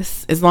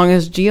exists, as long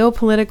as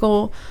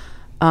geopolitical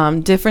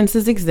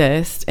differences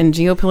exist and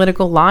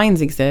geopolitical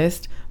lines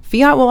exist,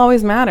 fiat will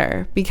always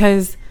matter,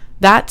 because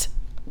that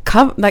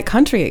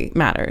country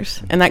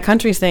matters, and that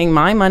country is saying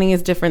my money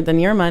is different than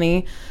your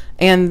money,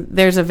 and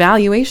there's a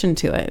valuation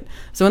to it.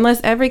 So unless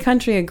every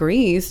country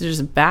agrees to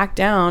just back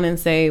down and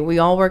say we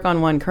all work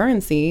on one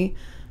currency,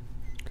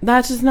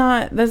 that's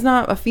not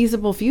a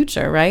feasible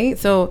future, right?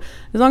 So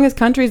as long as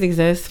countries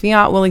exist,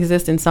 fiat will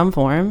exist in some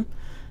form,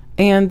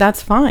 and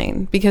that's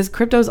fine, because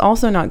crypto is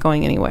also not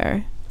going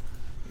anywhere.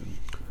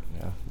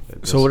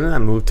 So wouldn't that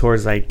move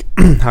towards like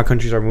how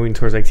countries are moving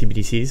towards like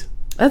CBDCs?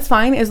 That's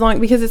fine,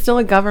 because it's still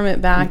a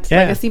government backed.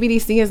 Like a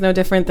CBDC is no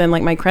different than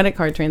like my credit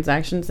card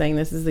transaction saying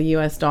this is the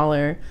US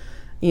dollar,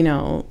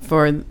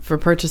 for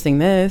purchasing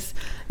this.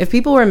 If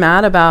people were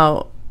mad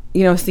about,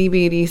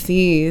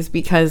 CBDCs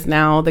because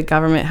now the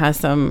government has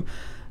some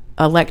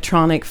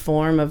electronic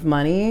form of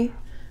money,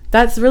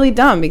 that's really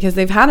dumb, because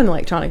they've had an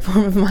electronic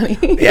form of money.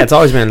 Yeah, it's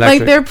always been electric.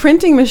 Like their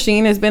printing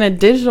machine has been a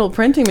digital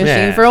printing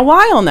machine for a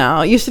while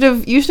now. You should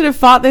have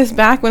fought this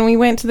back when we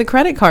went to the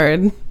credit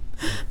card.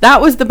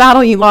 That was the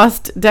battle you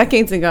lost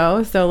decades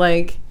ago. So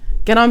like,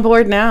 get on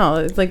board now.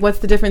 It's like, what's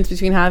the difference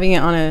between having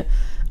it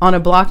on a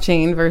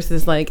blockchain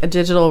versus like a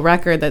digital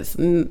record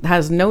that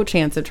has no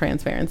chance of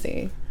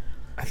transparency?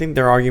 I think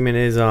their argument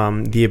is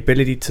the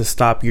ability to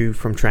stop you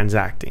from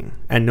transacting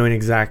and knowing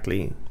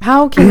exactly.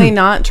 How can they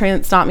not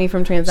stop me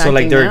from transacting? So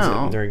like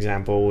their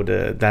example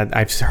that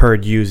I've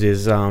heard used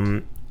is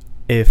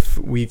if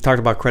we've talked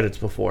about credits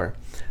before,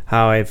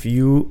 how if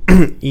you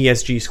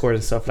ESG scores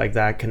and stuff like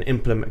that can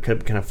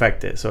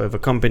affect it. So if a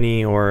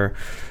company or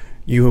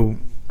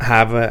you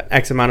have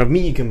X amount of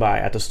meat you can buy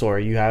at the store,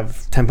 you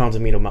have 10 pounds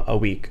of meat a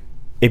week.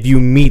 If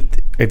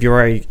you're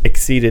already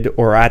exceeded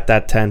or at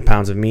that 10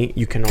 pounds of meat,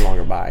 you can no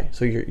longer buy.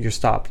 So you're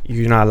stopped.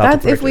 You're not allowed to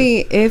purchase.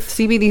 That's if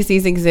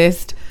CBDCs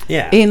exist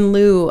in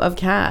lieu of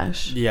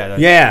cash.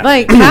 Yeah.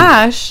 Like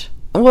cash.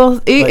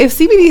 Well, if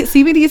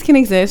CBDs can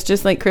exist,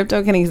 just like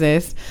crypto can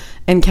exist,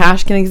 and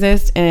cash can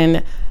exist,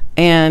 and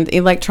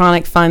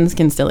electronic funds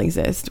can still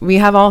exist. We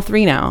have all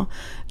three now.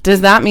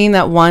 Does that mean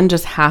that one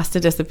just has to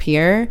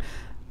disappear?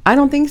 I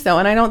don't think so,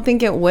 and I don't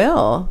think it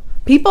will.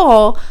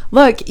 People,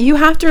 look, you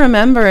have to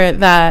remember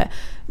that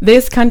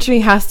this country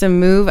has to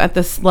move at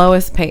the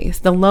slowest pace,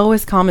 the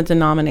lowest common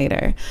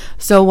denominator.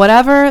 So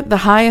whatever the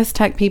highest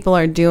tech people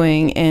are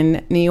doing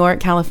in New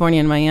York, California,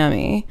 and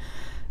Miami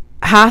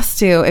has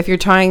to, if you're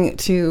trying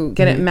to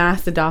get it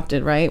mass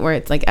adopted, right, where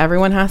it's like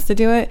everyone has to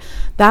do it,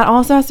 that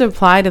also has to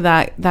apply to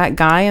that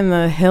guy in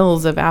the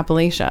hills of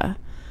Appalachia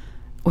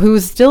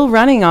who's still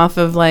running off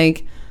of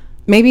like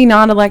maybe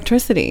not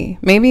electricity.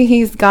 Maybe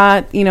he's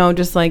got,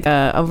 just like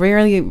a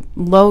really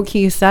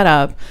low-key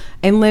setup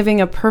and living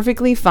a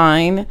perfectly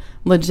fine,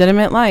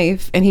 legitimate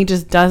life, and he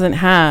just doesn't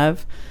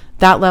have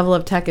that level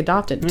of tech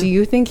adopted. Do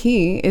you think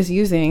he is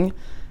using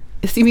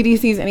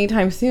CBDCs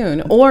anytime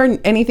soon or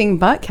anything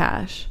but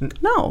cash?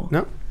 No.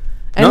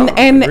 And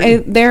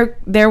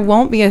there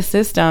won't be a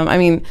system. I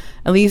mean,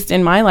 at least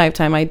in my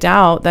lifetime, I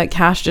doubt that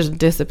cash just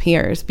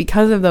disappears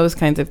because of those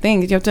kinds of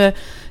things. You have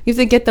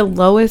to get the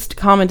lowest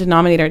common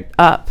denominator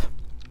up.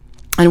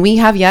 And we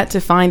have yet to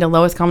find a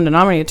lowest common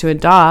denominator to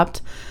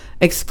adopt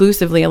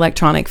exclusively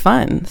electronic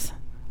funds.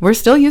 We're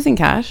still using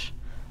cash.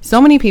 So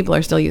many people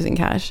are still using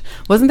cash.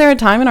 Wasn't there a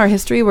time in our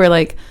history where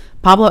like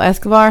Pablo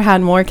Escobar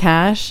had more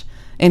cash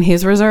in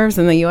his reserves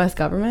than the U.S.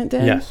 government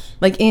did? Yes.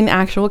 Like in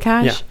actual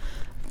cash? Yeah.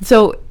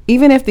 So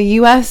even if the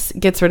U.S.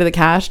 gets rid of the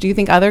cash, do you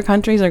think other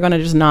countries are going to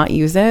just not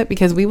use it?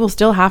 Because we will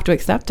still have to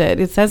accept it.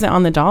 It says it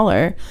on the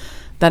dollar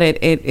that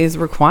it is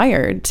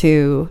required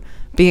to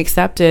be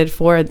accepted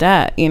for a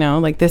debt. You know,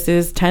 like this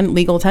is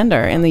legal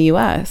tender in the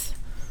U.S.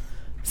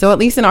 So at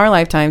least in our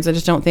lifetimes, I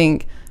just don't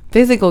think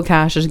physical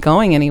cash is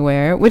going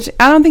anywhere, which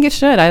I don't think it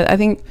should. I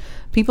think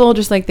people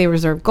just like they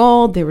reserve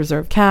gold, they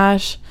reserve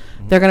cash.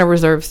 They're going to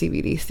reserve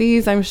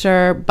CBDCs, I'm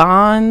sure,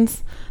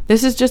 bonds.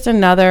 This is just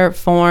another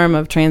form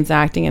of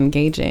transacting,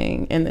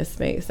 engaging in this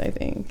space, I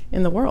think,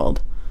 in the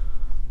world.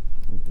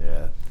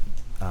 Yeah.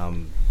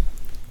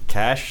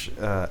 Cash,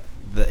 the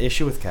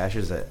issue with cash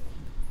is that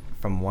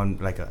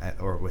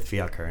or with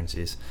fiat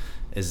currencies,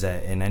 is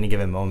that in any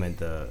given moment,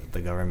 the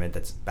government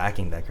that's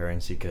backing that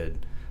currency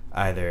could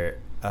either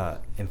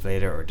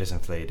inflate it or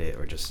disinflate it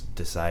or just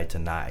decide to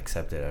not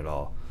accept it at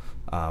all.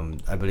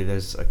 I believe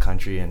there's a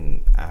country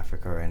in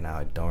Africa right now,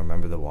 I don't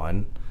remember the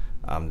one,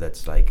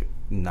 that's like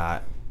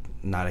not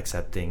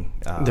accepting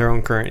their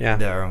own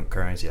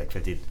currency, like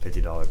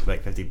 $50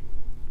 like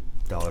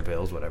 $50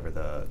 bills, whatever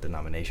the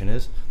denomination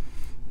is,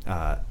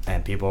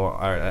 and people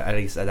are, at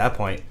least at that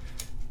point,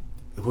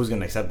 who's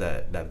going to accept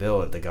that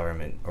bill if the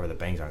government or the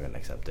banks aren't going to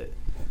accept it?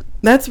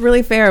 That's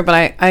really fair,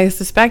 but I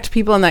suspect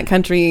people in that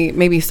country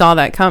maybe saw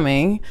that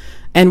coming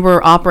and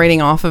were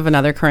operating off of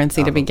another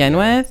currency to begin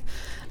with.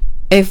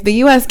 If the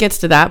U.S. gets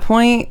to that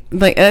point,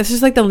 like that's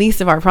just like the least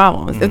of our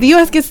problems. If the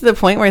U.S. gets to the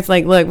point where it's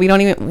like, look,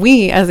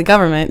 we as a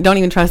government don't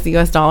even trust the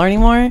U.S. dollar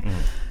anymore,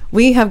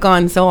 we have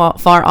gone so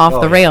far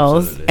off the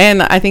rails. Absolutely.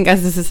 And I think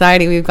as a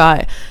society, we've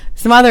got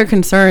some other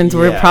concerns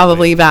we're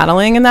probably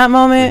battling in that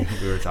moment.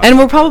 And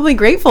we're probably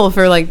grateful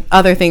for like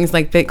other things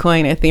like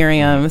Bitcoin,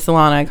 Ethereum,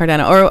 Solana,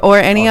 Cardano, or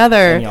any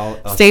other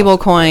stable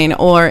coin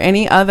or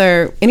any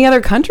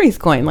other country's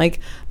coin.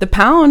 Like the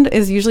pound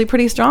is usually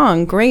pretty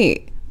strong.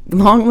 Great.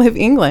 Long live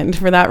England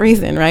for that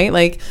reason, right?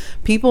 Like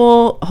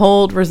people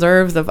hold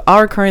reserves of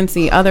our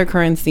currency, other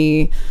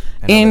currency,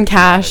 in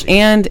cash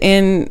and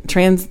in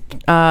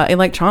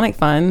electronic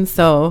funds.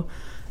 So,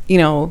 you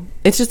know,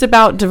 it's just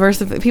about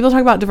people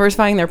talk about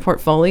diversifying their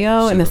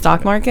portfolio in the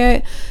stock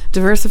market.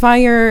 Diversify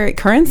your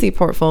currency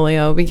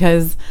portfolio,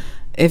 because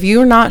if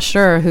you're not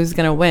sure who's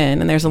going to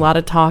win, and there's a lot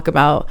of talk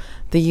about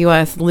the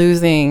U.S.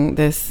 losing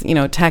this, you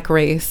know, tech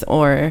race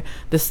or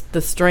the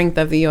strength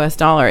of the U.S.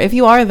 dollar. If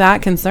you are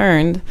that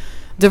concerned,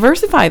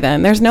 diversify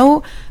then. This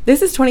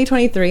is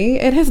 2023.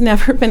 It has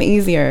never been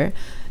easier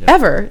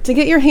ever to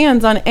get your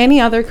hands on any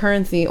other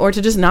currency or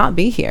to just not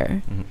be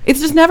here.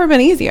 It's just never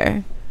been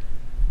easier.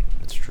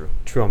 It's true.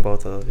 True on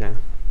both of those, yeah.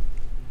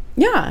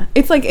 Yeah.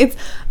 It's like, it's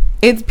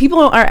people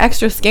are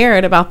extra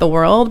scared about the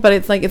world, but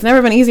it's like, it's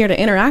never been easier to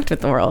interact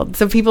with the world.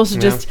 So people should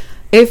just,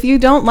 if you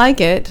don't like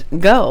it,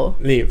 go.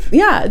 Leave.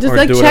 Yeah, just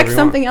like check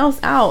something else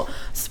out.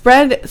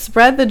 Spread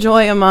the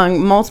joy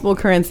among multiple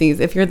currencies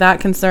if you're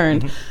that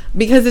concerned,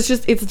 because it's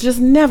just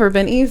never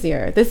been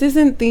easier. This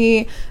isn't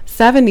the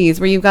 70s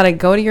where you've got to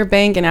go to your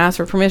bank and ask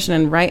for permission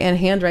and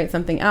handwrite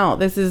something out.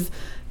 This is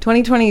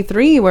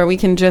 2023 where we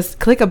can just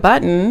click a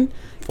button,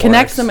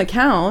 connect some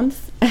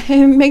accounts,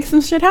 and make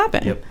some shit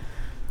happen. Yep,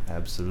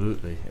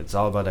 absolutely. It's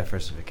all about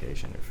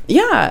diversification.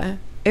 Yeah.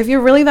 If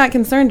you're really that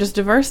concerned, just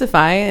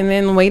diversify and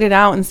then wait it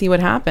out and see what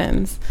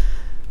happens.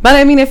 But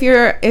I mean, if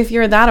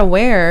you're that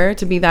aware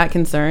to be that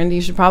concerned,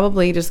 you should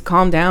probably just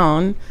calm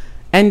down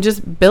and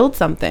just build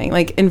something.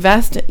 Like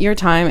invest your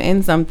time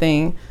in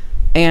something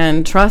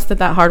and trust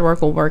that hard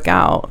work will work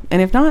out.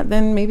 And if not,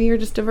 then maybe you're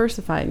just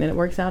diversified and it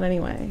works out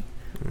anyway.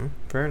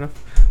 Fair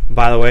enough.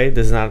 By the way,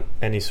 this is not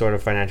any sort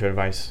of financial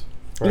advice.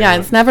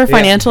 It's never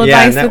financial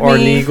advice with or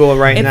me. Legal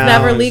now. It's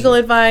never legal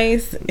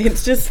advice.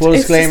 It's just full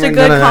disclaimer, a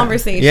good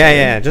conversation.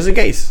 Yeah, just in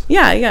case.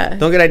 Yeah.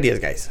 Don't get ideas,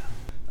 guys.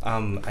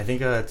 I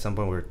think at some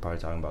point we're probably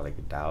talking about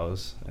like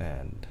DAOs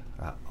and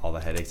all the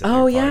headaches that they're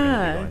probably going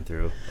to be going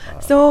through.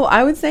 So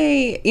I would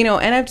say, you know,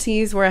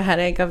 NFTs were a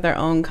headache of their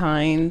own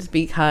kind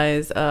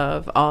because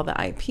of all the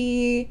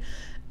IP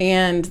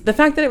and the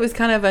fact that it was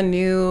kind of a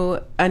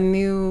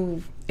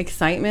new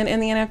excitement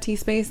in the NFT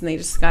space, and they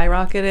just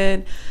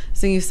skyrocketed.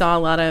 So you saw a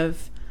lot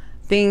of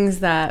things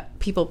that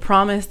people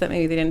promised that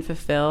maybe they didn't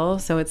fulfill.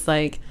 So it's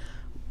like,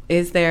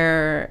 is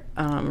there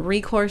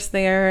recourse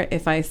there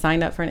if I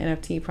signed up for an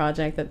NFT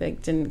project that they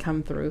didn't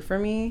come through for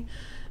me?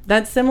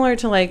 That's similar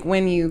to like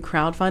when you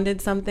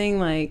crowdfunded something,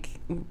 like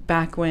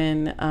back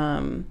when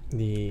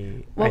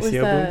the what was ICO the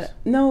booms?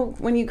 no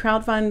when you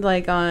crowdfund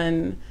like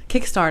on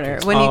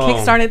Kickstarter, when you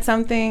kickstarted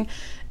something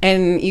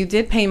and you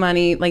did pay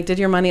money, like did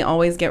your money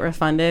always get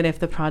refunded if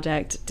the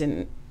project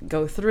didn't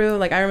go through?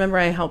 Like I remember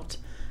I helped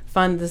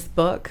fund this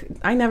book.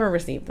 I never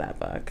received that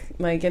book.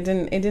 Like it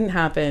didn't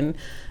happen.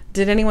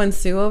 Did anyone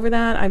sue over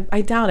that?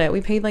 I doubt it. We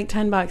paid like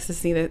 $10 to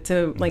see that,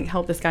 to like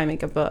help this guy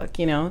make a book,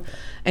 you know?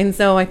 And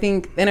so I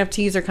think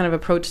NFTs are kind of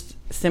approached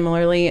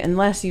similarly.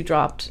 Unless you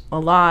dropped a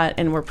lot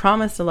and were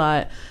promised a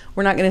lot,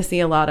 we're not going to see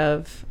a lot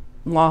of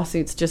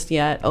lawsuits just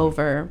yet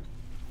over,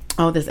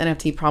 oh, this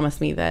NFT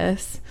promised me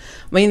this.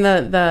 I mean,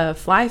 the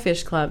Fly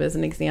Fish Club is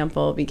an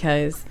example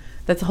because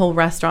that's a whole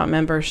restaurant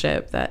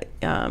membership that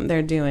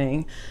they're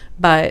doing.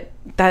 But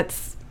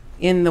that's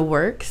in the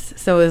works.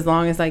 So as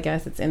long as I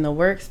guess it's in the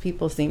works,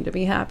 people seem to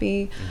be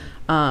happy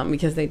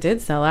because they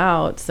did sell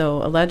out.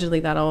 So allegedly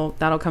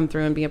that'll come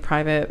through and be a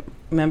private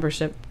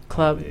membership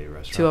club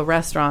to a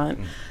restaurant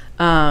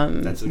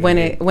when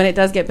it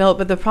does get built.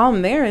 But the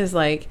problem there is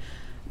like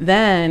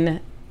then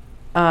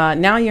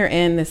now you're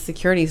in the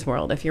securities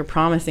world. If you're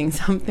promising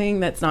something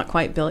that's not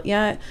quite built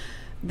yet,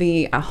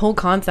 the whole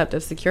concept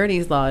of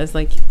securities law is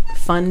like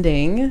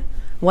funding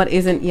what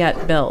isn't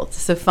yet built.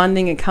 So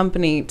funding a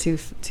company to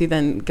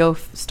then go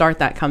start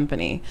that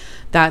company,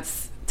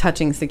 that's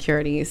touching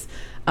securities.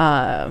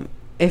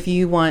 If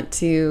you want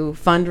to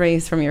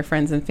fundraise from your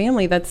friends and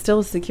family, that's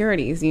still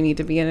securities. You need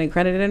to be an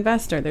accredited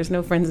investor. There's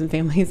no friends and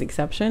families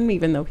exception,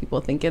 even though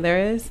people think there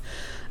is.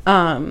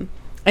 And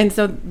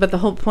so, but the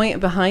whole point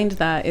behind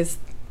that is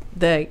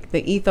the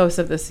ethos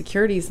of the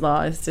securities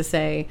law is to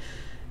say,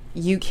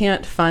 you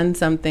can't fund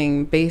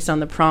something based on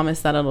the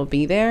promise that it'll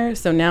be there.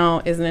 So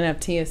now is an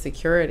NFT a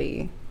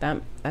security?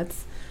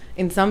 That's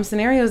in some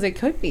scenarios it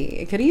could be.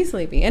 It could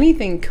easily be.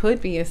 Anything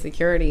could be a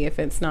security if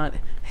it's not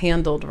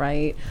handled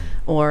right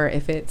or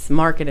if it's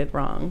marketed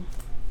wrong.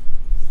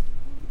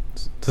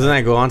 Doesn't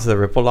that go on to the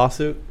Ripple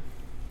lawsuit?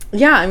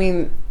 Yeah, I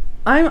mean,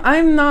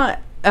 I'm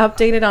not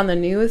updated on the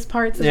newest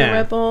parts of the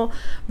Ripple,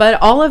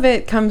 but all of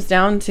it comes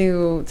down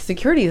to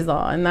securities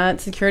law, and that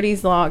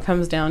securities law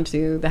comes down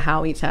to the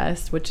Howey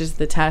test, which is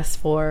the test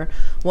for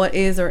what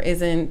is or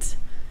isn't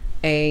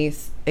an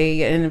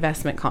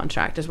investment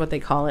contract, is what they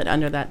call it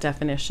under that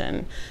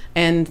definition.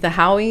 And the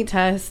Howey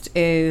test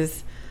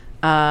is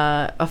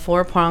a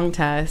 4-pronged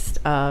test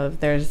of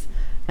there's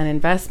an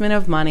investment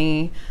of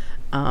money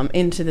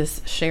into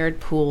this shared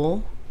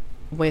pool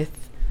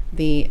with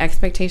the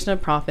expectation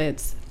of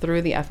profits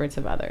through the efforts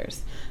of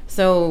others.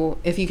 So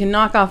if you can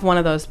knock off one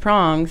of those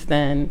prongs,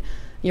 then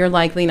you're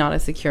likely not a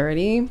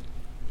security.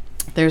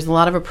 There's a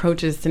lot of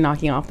approaches to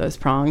knocking off those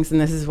prongs,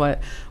 and this is what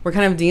we're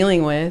kind of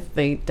dealing with.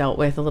 They dealt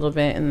with a little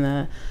bit in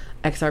the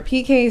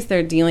XRP case.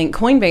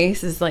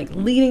 Coinbase is like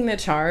leading the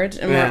charge,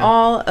 and we're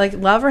all like,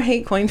 love or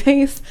hate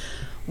Coinbase,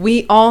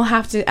 we all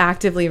have to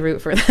actively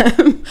root for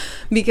them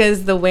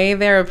because the way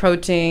they're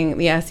approaching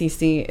the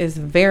SEC is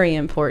very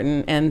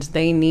important, and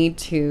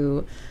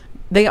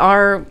they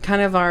are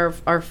kind of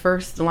our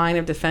first line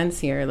of defense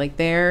here. Like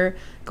they're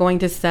going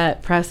to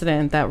set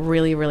precedent that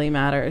really, really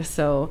matters.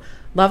 So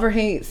love or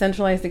hate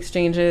centralized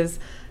exchanges,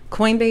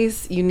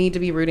 Coinbase, you need to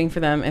be rooting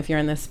for them if you're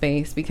in this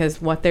space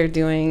because what they're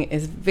doing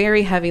is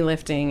very heavy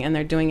lifting and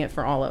they're doing it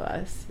for all of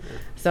us.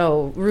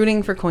 So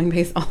rooting for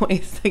Coinbase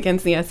always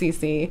against the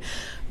SEC,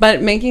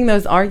 but making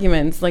those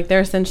arguments, like they're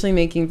essentially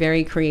making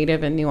very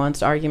creative and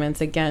nuanced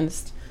arguments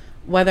against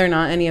whether or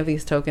not any of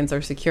these tokens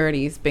are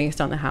securities based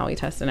on the Howey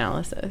test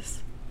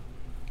analysis.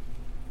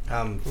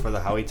 For the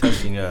Howey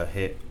test, you need to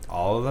hit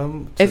all of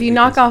them. If you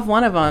knock off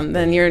one of them,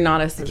 then you're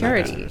not a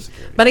security.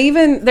 But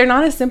even they're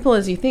not as simple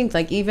as you think.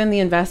 Like even the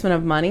investment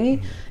of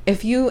money,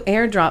 if you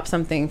airdrop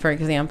something, for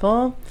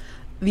example,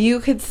 you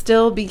could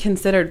still be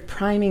considered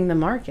priming the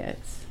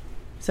markets.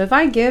 So if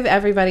I give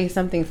everybody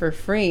something for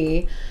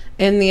free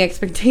in the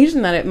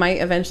expectation that it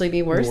might eventually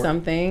be worth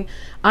something,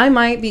 I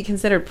might be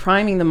considered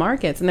priming the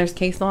markets, and there's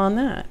case law on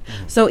that.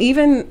 So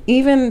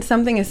even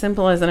something as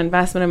simple as an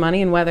investment of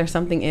money and whether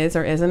something is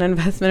or isn't an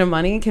investment of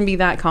money can be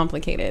that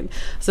complicated.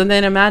 So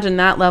then imagine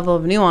that level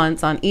of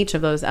nuance on each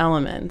of those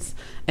elements.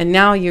 And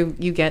now you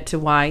get to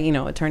why,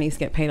 attorneys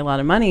get paid a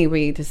lot of money.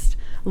 We just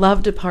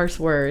love to parse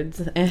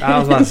words. I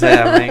was about to say,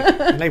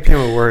 I like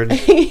playing with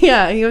words.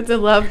 Yeah, you have to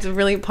love to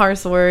really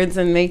parse words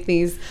and make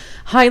these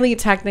highly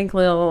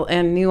technical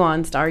and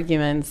nuanced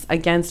arguments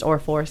against or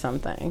for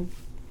something.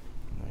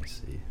 I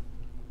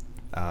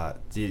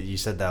see. You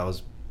said that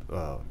was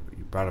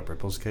you brought up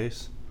Ripple's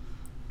case.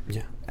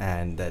 Yeah,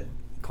 and that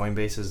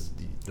Coinbase is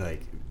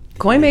like.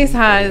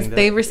 Coinbase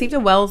they received a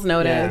Wells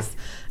notice,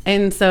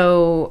 and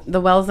so the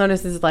Wells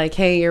notice is like,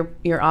 hey,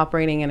 you're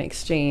operating an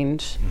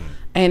exchange,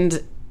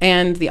 and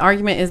the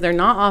argument is they're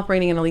not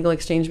operating an illegal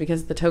exchange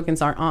because the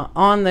tokens are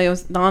on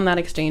that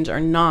exchange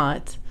are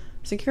not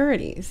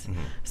securities.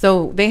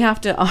 So they have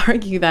to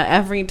argue that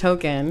every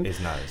token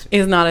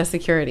is not a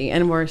security,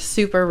 and we're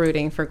super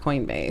rooting for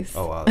Coinbase.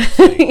 Oh wow.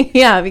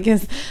 Yeah,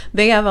 because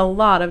they have a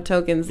lot of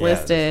tokens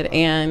listed,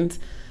 and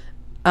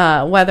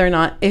whether or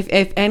not,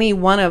 if any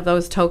one of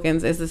those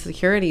tokens is a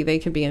security, they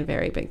could be in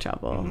very big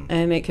trouble,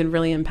 and it could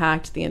really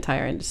impact the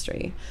entire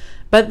industry.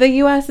 But the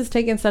U.S. has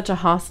taken such a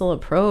hostile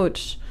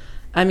approach.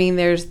 I mean,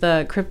 there's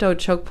the crypto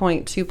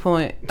chokehold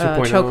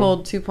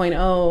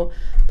 2.0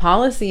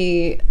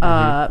 policy,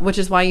 which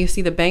is why you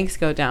see the banks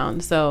go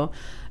down. So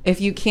if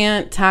you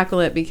can't tackle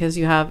it because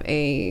you have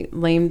a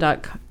lame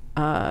duck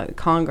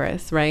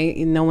Congress, right,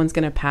 no one's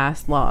going to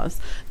pass laws.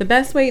 The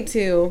best way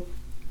to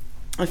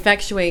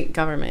effectuate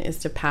government is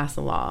to pass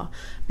a law,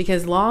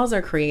 because laws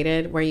are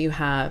created where you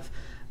have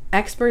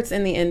experts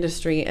in the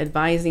industry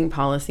advising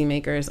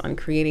policymakers on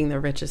creating the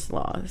richest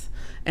laws.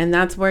 And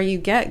that's where you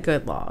get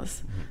good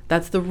laws.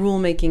 That's the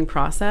rulemaking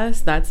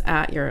process. That's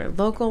at your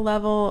local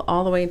level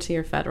all the way to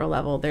your federal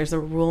level. There's a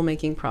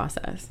rulemaking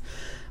process.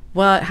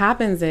 What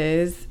happens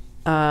is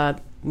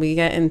we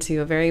get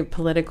into a very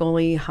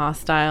politically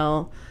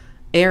hostile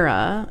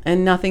era,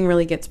 and nothing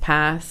really gets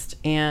passed,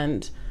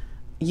 and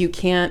you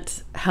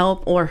can't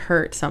help or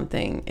hurt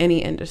something,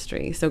 any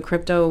industry. So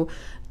crypto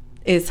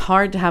is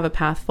hard to have a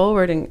path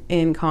forward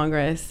in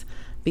Congress,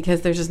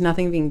 because there's just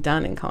nothing being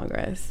done in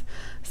Congress.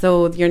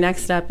 So your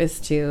next step is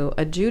to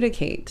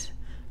adjudicate.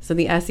 So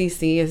the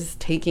SEC is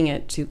taking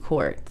it to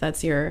court.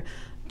 That's your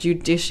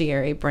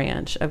judiciary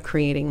branch of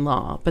creating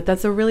law. But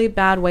that's a really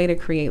bad way to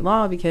create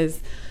law,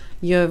 because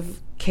you have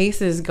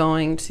cases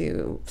going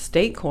to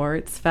state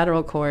courts,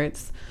 federal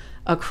courts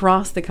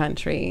across the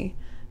country,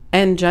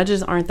 and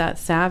judges aren't that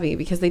savvy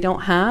because they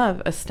don't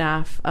have a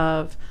staff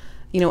of,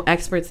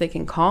 experts they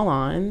can call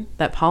on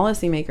that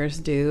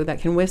policymakers do, that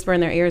can whisper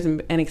in their ears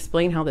and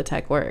explain how the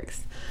tech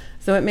works.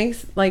 So it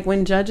makes, like,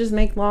 when judges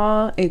make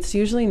law, it's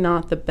usually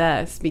not the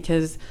best,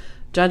 because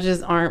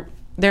judges aren't,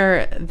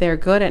 they're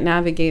good at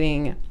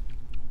navigating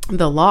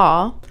the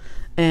law,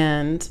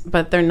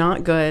 but they're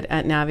not good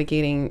at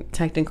navigating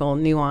technical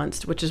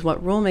nuanced, which is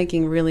what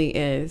rulemaking really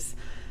is.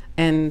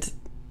 And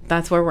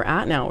that's where we're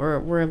at now.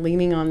 We're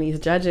leaning on these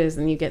judges,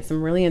 and you get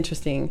some really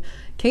interesting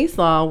case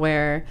law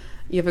where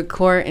you have a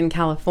court in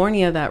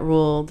California that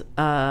ruled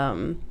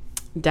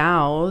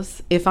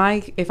DAOs. If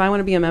I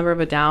want to be a member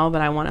of a DAO,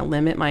 but I want to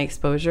limit my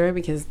exposure,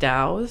 because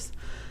DAOs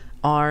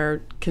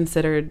are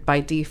considered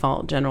by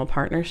default general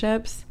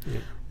partnerships. Yeah.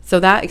 So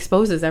that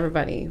exposes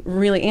everybody,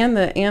 really, and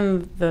the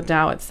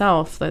DAO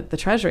itself, the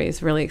treasury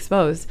is really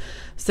exposed.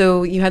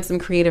 So you had some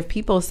creative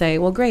people say,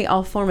 well, great,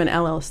 I'll form an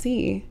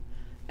LLC,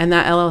 and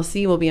that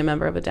LLC will be a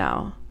member of a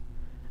DAO.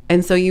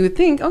 And so you would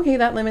think, okay,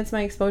 that limits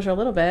my exposure a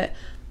little bit.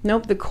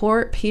 Nope, the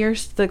court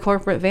pierced the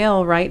corporate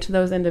veil right to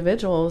those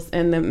individuals,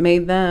 and then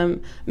made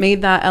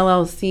that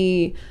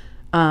LLC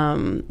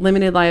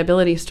limited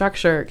liability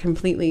structure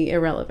completely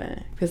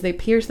irrelevant, because they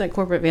pierced that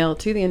corporate veil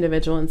to the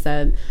individual and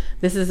said,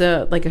 this is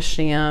a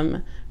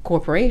sham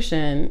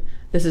corporation.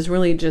 This is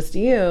really just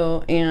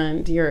you,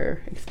 and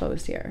you're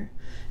exposed here.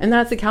 And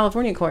that's the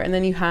California court. And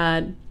then you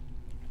had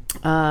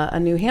a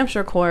New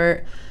Hampshire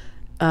court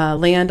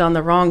land on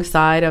the wrong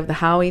side of the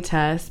Howey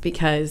test,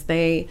 because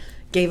they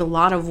gave a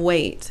lot of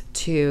weight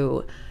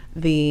to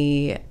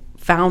the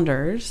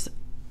founders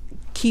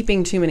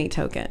keeping too many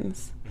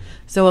tokens.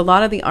 So a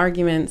lot of the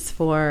arguments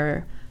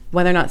for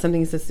whether or not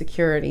something's a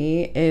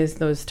security is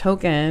those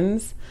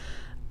tokens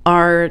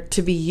are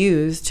to be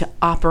used to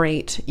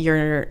operate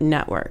your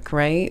network,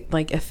 right?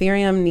 Like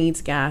Ethereum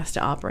needs gas to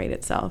operate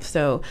itself.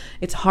 So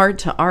it's hard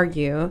to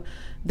argue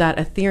that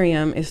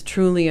Ethereum is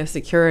truly a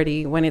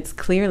security when it's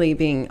clearly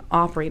being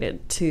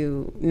operated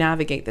to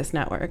navigate this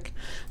network.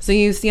 So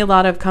you see a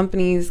lot of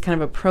companies kind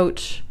of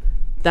approach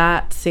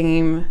that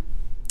same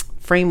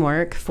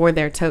framework for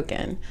their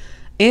token.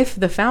 If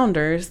the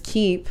founders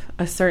keep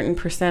a certain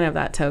percent of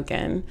that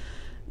token,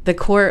 the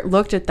court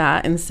looked at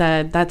that and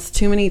said, that's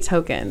too many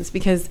tokens,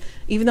 because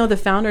even though the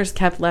founders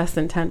kept less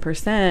than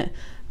 10%,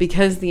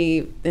 because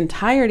the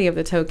entirety of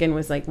the token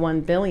was like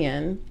 1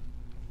 billion,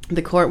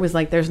 the court was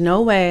like, there's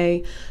no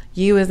way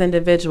you as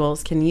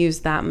individuals can use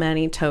that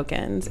many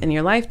tokens in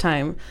your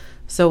lifetime.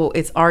 So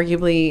it's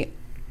arguably,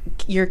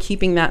 you're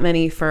keeping that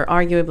many for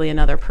arguably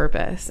another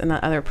purpose. And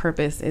that other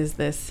purpose is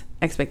this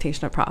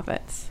expectation of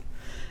profits.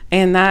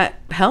 And that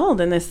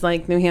held in this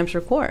New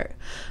Hampshire court.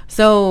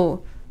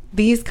 So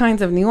these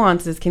kinds of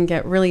nuances can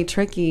get really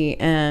tricky,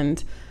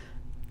 and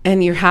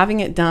you're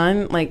having it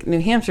done, like New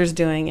Hampshire's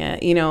doing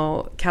it,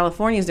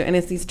 California's doing it, and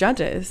it's these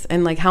judges.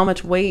 And how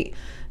much weight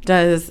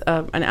does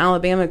an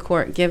Alabama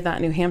court give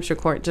that New Hampshire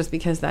court just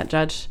because that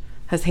judge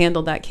has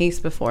handled that case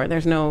before?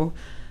 There's no,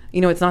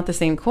 it's not the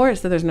same court,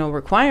 so there's no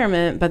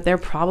requirement, but they're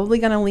probably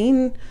going to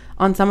lean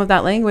on some of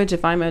that language.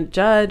 If I'm a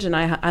judge and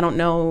I don't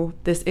know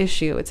this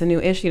issue, it's a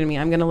new issue to me,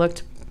 I'm going to look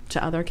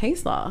to other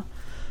case law.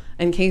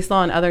 And case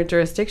law in other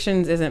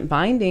jurisdictions isn't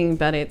binding,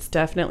 but it's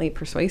definitely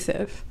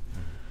persuasive.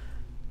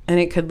 And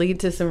it could lead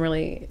to some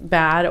really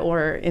bad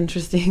or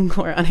interesting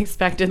or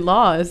unexpected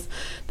laws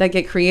that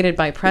get created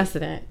by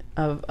precedent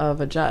of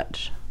a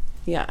judge.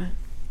 Yeah,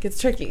 it gets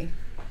tricky.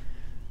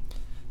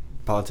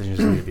 Politicians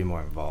need to be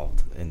more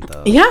involved in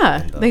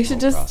the they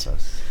should just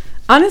process.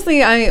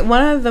 Honestly,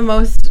 one of the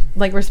most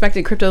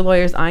respected crypto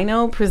lawyers I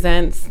know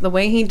presents the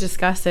way he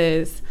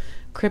discusses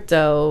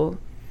crypto,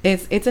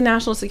 it's a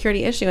national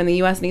security issue, and the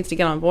U.S. needs to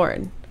get on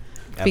board.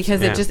 Absolutely.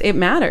 Because it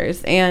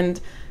matters.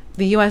 And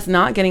the U.S.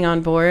 not getting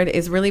on board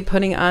is really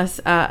putting us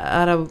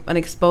at an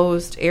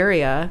exposed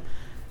area,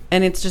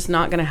 and it's just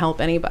not going to help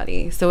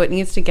anybody. So it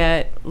needs to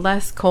get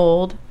less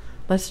cold,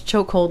 less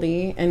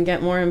chokeholdy, and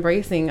get more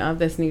embracing of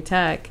this new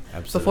tech.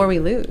 Absolutely. Before we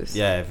lose.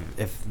 Yeah,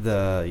 if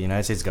the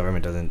United States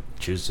government doesn't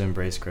choose to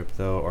embrace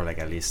crypto, or like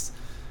at least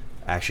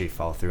actually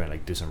follow through and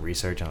like do some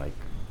research and like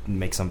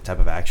make some type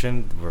of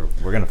action,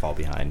 we're gonna fall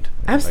behind.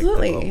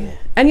 Absolutely. Like,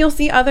 and you'll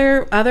see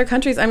other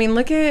countries. I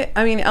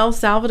mean, El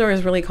Salvador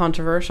is really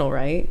controversial,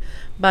 right?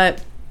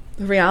 But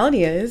the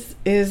reality is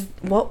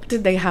what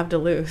did they have to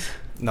lose?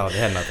 No, they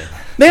had nothing.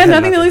 They had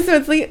nothing to lose. So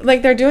it's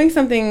like they're doing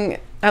something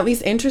at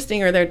least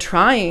interesting, or they're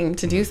trying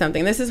to do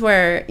something. This is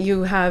where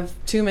you have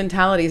two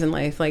mentalities in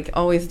life, like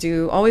always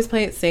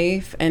play it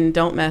safe and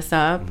don't mess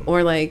up,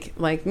 or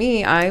like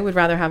me, I would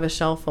rather have a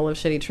shelf full of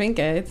shitty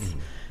trinkets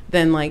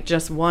than like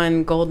just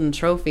one golden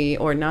trophy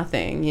or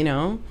nothing, you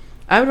know?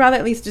 I would rather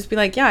at least just be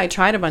like, yeah, I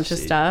tried a bunch of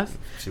stuff.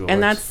 And works.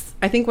 That's,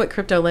 I think, what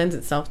crypto lends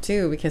itself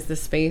to, because the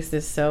space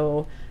is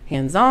so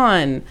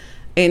hands-on.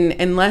 And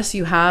unless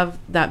you have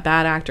that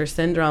bad actor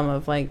syndrome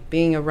of like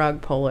being a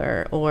rug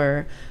puller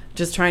or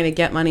just trying to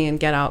get money and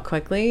get out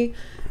quickly,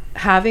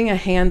 having a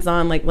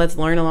hands-on, like, let's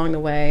learn along the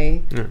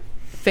way,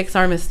 fix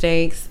our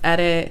mistakes,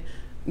 edit,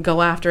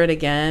 go after it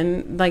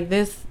again. Like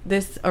this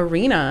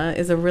arena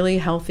is a really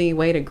healthy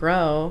way to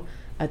grow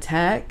a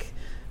tech,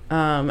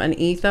 an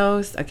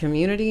ethos, a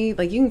community.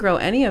 Like, you can grow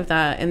any of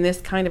that in this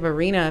kind of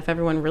arena if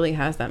everyone really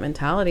has that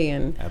mentality.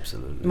 And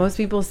absolutely, most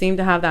people seem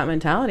to have that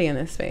mentality in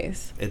this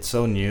space. It's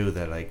so new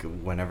that like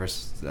whenever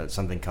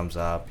something comes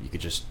up, you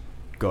could just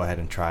go ahead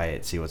and try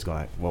it, see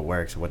what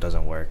works, what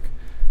doesn't work.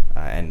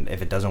 And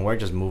if it doesn't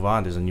work, just move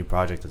on. There's a new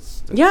project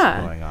that's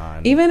going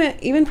on.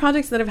 Even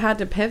projects that have had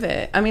to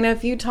pivot. I mean,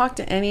 if you talk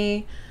to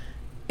any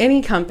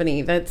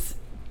company that's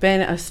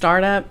been a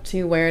startup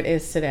to where it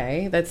is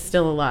today, that's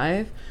still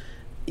alive,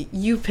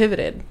 you've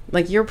pivoted.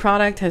 Like, your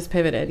product has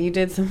pivoted. You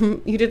did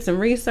some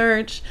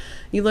research,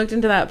 you looked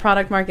into that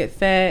product market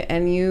fit,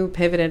 and you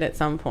pivoted at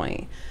some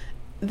point.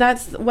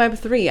 That's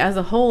Web3 as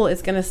a whole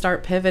is going to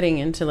start pivoting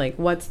into like,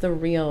 what's the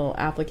real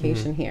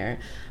application here?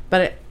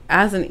 But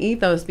as an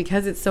ethos,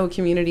 because it's so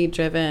community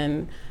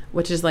driven,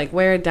 which is like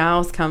where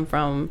DAOs come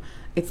from,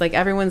 it's like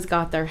everyone's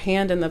got their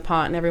hand in the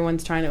pot and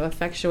everyone's trying to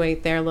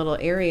effectuate their little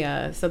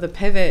area. So the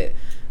pivot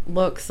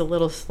looks a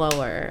little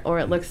slower, or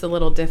it looks a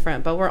little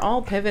different, but we're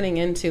all pivoting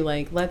into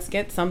like, let's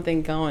get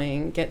something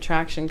going, get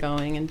traction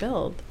going, and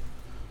build.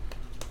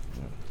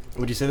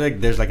 Would you say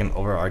like there's like an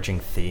overarching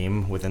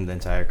theme within the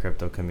entire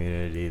crypto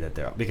community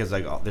because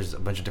like there's a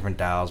bunch of different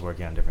DAOs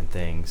working on different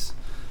things,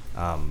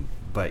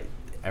 but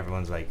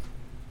everyone's like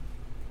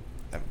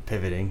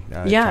pivoting,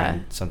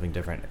 trying something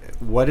different.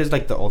 What is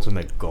like the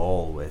ultimate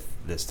goal with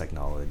this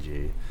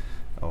technology,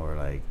 or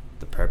like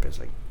the purpose?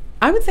 Like,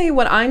 I would say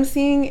what I'm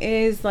seeing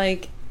is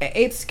like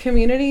it's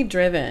community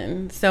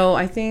driven. So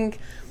I think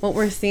what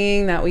we're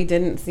seeing that we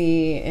didn't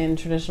see in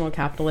traditional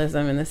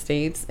capitalism in the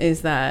States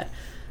is that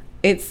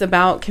it's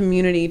about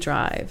community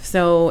drive.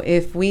 So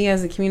if we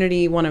as a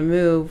community want to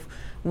move,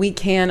 we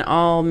can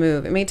all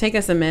move. It may take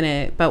us a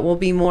minute, but we'll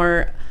be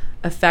more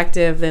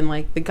effective than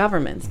like the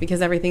governments,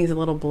 because everything's a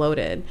little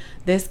bloated.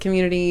 This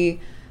community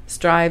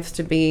strives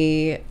to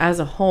be, as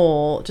a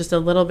whole, just a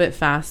little bit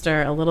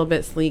faster, a little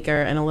bit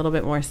sleeker, and a little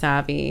bit more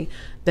savvy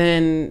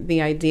than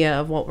the idea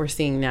of what we're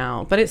seeing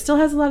now. But it still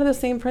has a lot of the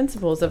same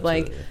principles of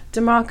like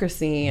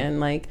democracy and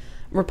like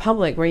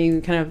republic, where you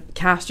kind of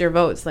cast your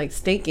votes. Like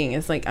staking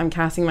is like, I'm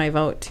casting my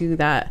vote to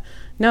that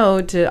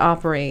node to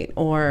operate,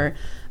 or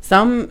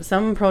some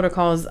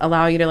protocols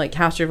allow you to like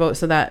cast your vote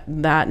so that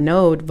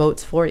node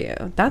votes for you.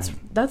 That's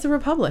a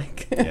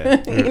republic.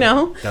 You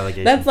know,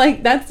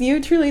 delegation. That's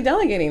you truly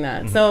delegating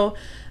that. So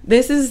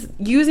this is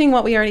using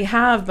what we already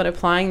have, but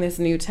applying this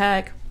new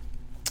tech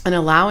and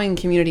allowing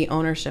community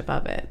ownership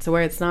of it. So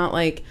where it's not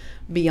like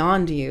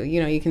beyond you, you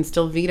know, you can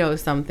still veto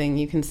something,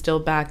 you can still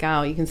back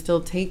out, you can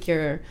still take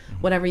your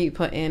whatever you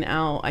put in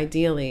out,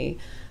 ideally.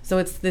 So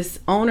it's this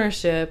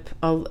ownership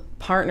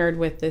partnered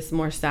with this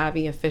more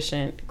savvy,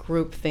 efficient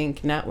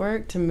groupthink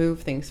network to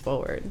move things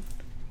forward.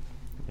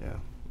 Yeah.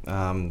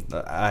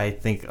 I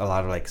think a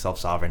lot of like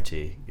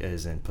self-sovereignty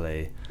is in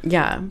play.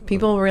 Yeah.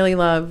 People really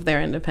love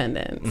their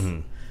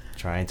independence.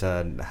 Trying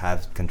to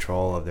have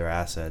control of their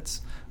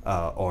assets,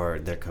 or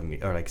their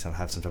or like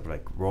have some type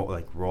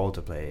of role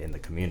to play in the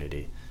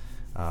community.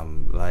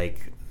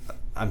 Like,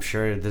 I'm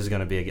sure there's going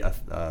to be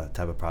a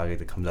type of project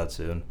that comes out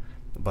soon,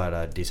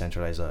 but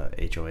decentralized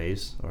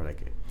HOAs, or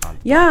like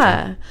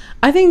blockchain.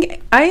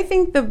 I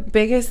think the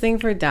biggest thing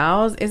for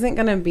DAOs isn't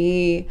going to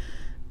be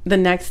the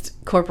next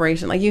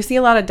corporation. Like, you see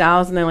a lot of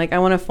DAOs and they're like, I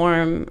want to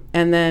form,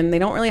 and then they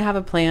don't really have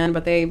a plan,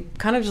 but they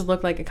kind of just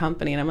look like a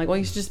company. And I'm like, well,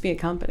 you should just be a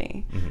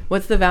company.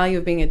 What's the value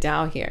of being a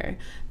DAO here?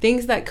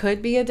 Things that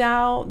could be a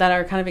DAO that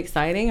are kind of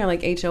exciting are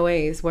like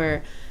HOAs,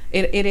 where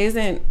It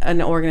isn't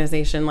an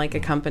organization like a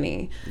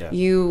company. Yeah.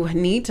 You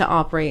need to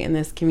operate in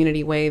this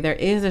community way. There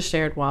is a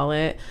shared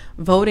wallet.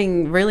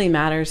 Voting really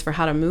matters for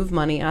how to move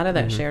money out of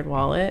that shared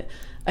wallet.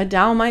 A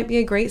DAO might be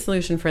a great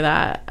solution for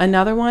that.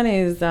 Another one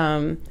is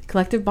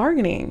collective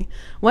bargaining.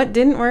 What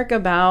didn't work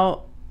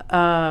about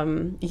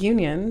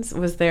unions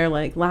was their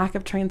like lack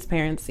of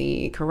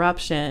transparency,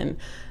 corruption,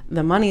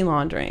 the money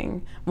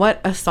laundering.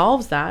 What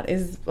solves that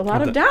is a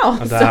lot of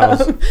DAOs.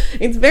 So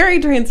it's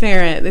very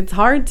transparent. It's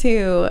hard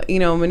to,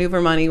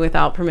 maneuver money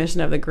without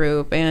permission of the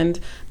group, and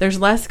there's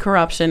less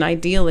corruption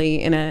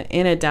ideally in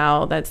a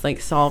DAO that's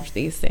like solved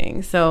these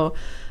things. So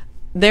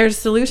there's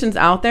solutions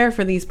out there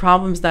for these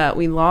problems that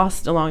we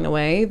lost along the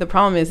way. The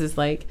problem is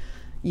like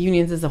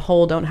unions as a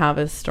whole don't have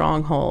a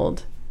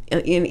stronghold.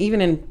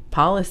 Even in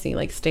policy,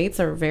 like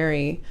states are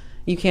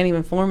you can't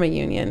even form a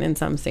union in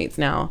some states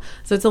now.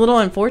 So it's a little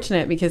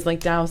unfortunate because like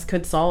DAOs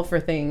could solve for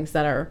things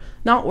that are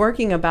not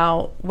working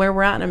about where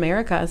we're at in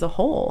America as a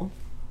whole.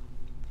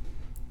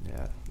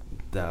 Yeah,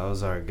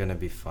 DAOs are gonna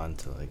be fun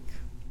to like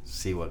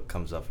see what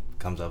comes of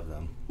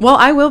them. Well,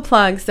 I will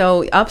plug.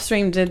 So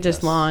Upstream did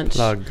just launch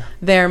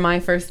their My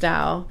First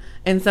DAO.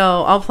 And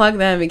so I'll plug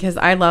them because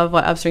I love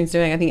what Upstream's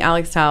doing. I think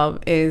Alex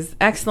Taub is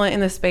excellent in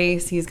the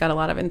space. He's got a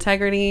lot of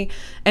integrity.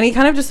 And he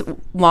kind of just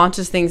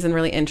launches things in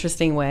really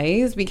interesting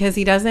ways because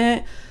he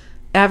doesn't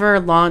ever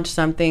launch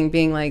something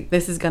being like,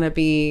 this is going to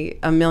be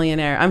a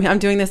millionaire. I'm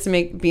doing this to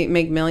make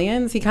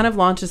millions. He kind of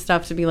launches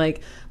stuff to be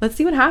like, let's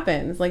see what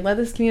happens. Like, let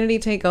this community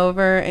take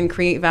over and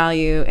create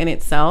value in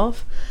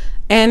itself.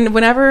 And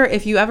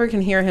if you ever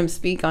can hear him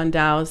speak on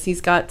DAOs, he's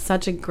got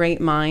such a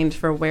great mind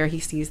for where he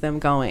sees them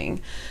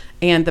going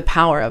and the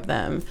power of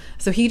them.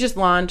 So he just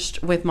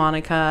launched with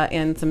Monica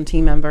and some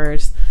team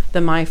members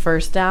the My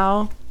First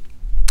DAO.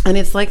 And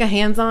it's like a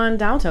hands-on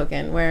DAO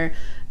token where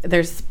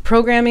there's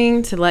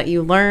programming to let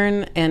you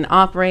learn and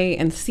operate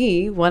and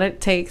see what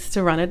it takes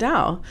to run a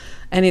DAO.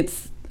 And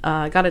it's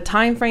got a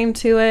time frame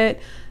to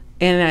it.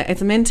 And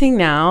it's minting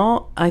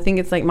now. I think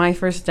it's like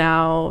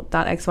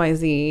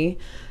myfirstdao.xyz.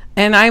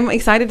 And I'm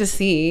excited to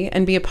see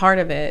and be a part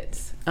of it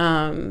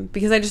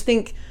because I just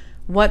think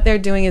what they're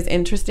doing is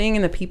interesting,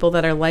 and the people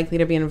that are likely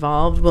to be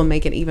involved will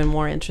make it even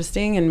more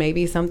interesting, and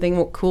maybe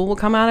something cool will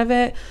come out of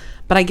it.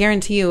 But I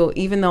guarantee you,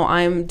 even though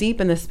I'm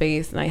deep in the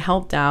space and I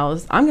help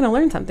DAOs, I'm going to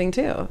learn something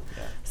too. Yeah.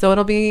 So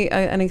it'll be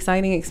an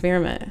exciting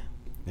experiment.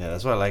 Yeah,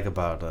 that's what I like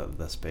about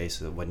the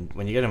space. When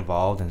you get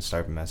involved and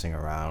start messing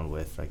around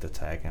with like the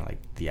tech and like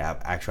the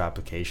actual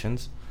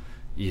applications,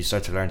 you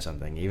start to learn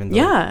something. Even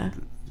though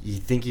you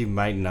think you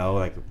might know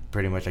like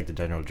pretty much like the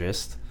general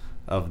gist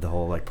of the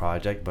whole like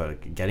project,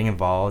 but getting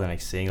involved and like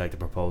seeing like the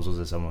proposals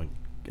that someone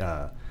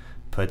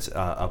puts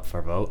up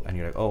for vote, and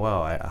you're like, oh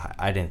wow,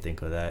 I didn't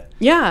think of that.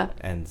 Yeah.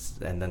 And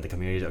then the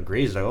community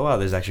agrees, like, oh wow,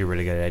 this is actually a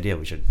really good idea.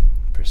 We should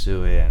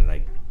pursue it, and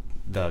like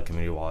the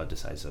community wallet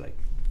decides to like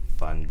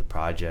fund the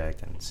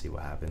project and see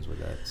what happens with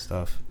that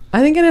stuff. I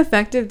think an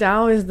effective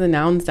DAO is the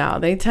Nouns DAO.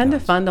 They tend to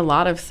fund a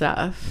lot of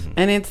stuff,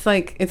 and it's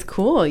like it's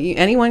cool.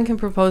 Anyone can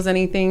propose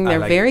anything. They're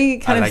very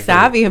kind of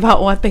savvy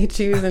about what they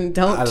choose and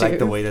don't choose. I like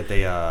the way that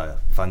they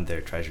fund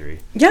their treasury.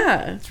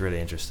 Yeah, it's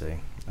really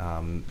interesting.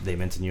 They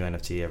mint a new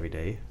NFT every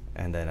day,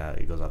 and then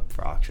it goes up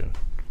for auction.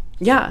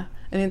 Yeah,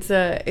 and it's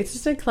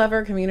just a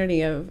clever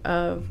community of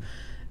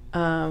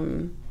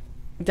DAO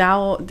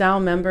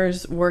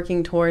members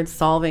working towards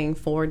solving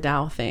for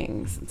DAO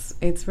things.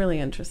 It's really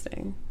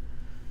interesting.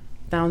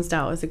 Nouns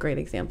DAO is a great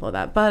example of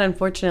that, but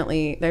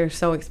unfortunately they're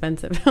so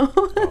expensive.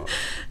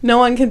 No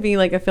one can be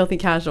like a filthy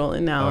casual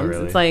in Nouns.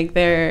 Really? It's like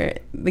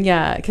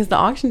because the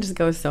auction just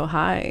goes so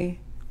high.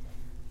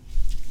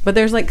 But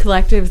there's like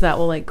collectives that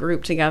will like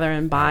group together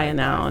and buy a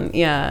noun.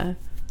 Yeah.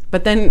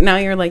 But then now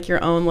you're like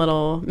your own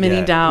little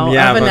mini DAO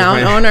of a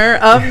noun owner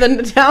of the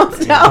Nouns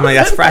DAO. I'm like,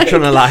 that's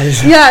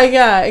fractionalized.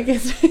 Yeah.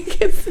 It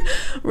gets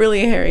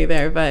really hairy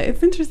there, but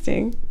it's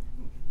interesting.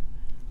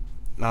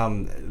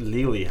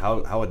 Legally,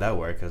 how would that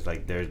work? Because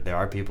like there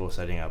are people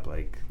setting up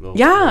like little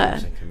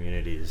groups and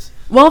communities.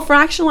 Well,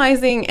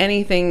 fractionalizing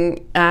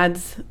anything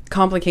adds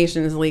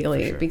complications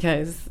legally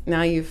because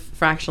now you've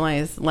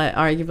fractionalized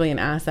arguably an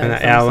asset of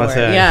some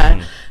sort.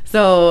 Yeah.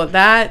 So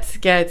that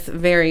gets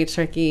very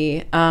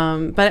tricky.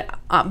 But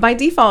by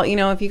default,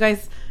 if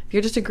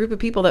you're just a group of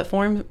people that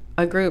form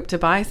a group to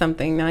buy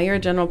something, now you're a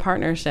general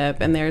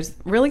partnership, and there's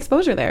real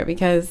exposure there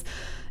because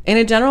in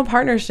a general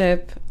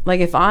partnership, like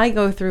if I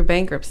go through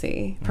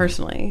bankruptcy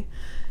personally,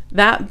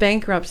 that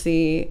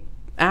bankruptcy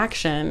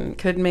action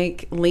could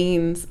make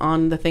liens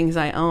on the things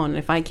I own.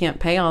 If I can't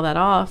pay all that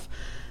off,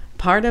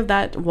 part of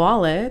that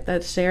wallet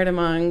that's shared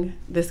among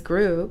this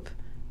group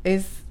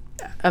is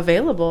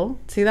available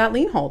to that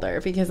lien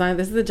holder because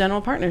this is a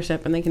general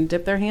partnership, and they can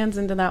dip their hands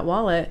into that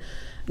wallet,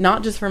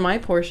 not just for my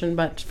portion,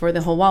 but for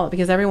the whole wallet,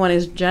 because everyone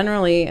is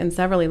generally and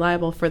severally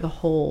liable for the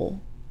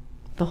whole,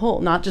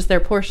 not just their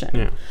portion.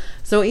 Yeah.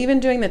 So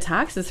even doing the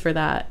taxes for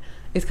that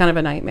is kind of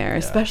a nightmare,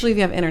 especially if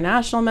you have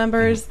international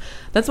members.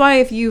 That's why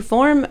if you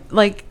form,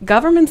 like,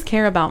 governments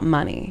care about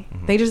money.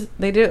 They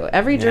do.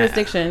 Every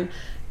jurisdiction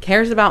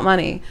cares about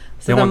money.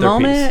 So the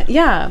moment,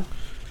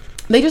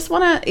 They just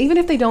want to, even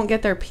if they don't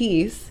get their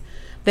piece,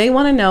 they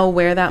want to know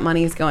where that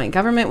money is going.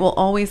 Government will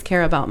always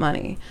care about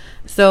money.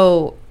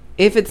 So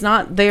if it's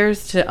not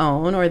theirs to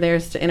own or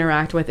theirs to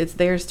interact with, it's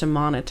theirs to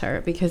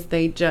monitor, because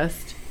they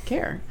just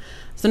care.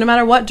 So no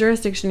matter what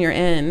jurisdiction you're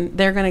in,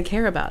 they're going to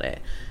care about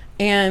it.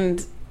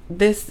 And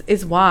this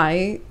is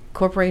why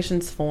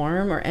corporations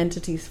form or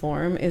entities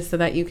form, is so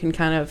that you can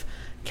kind of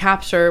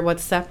capture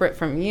what's separate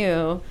from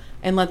you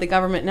and let the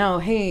government know,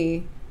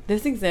 hey,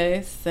 this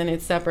exists and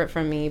it's separate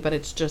from me, but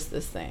it's just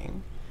this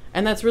thing.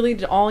 And that's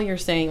really all you're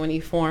saying when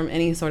you form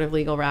any sort of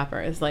legal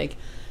wrapper, is like,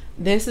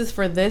 this is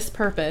for this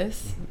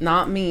purpose,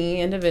 not me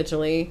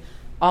individually.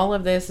 All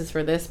of this is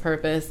for this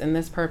purpose, and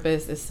this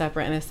purpose is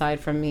separate and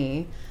aside from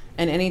me.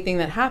 And anything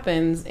that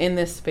happens in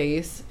this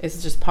space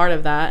is just part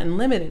of that and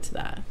limited to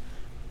that.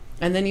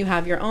 And then you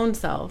have your own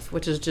self,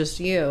 which is just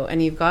you.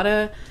 And you've got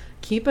to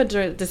keep a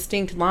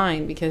distinct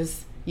line,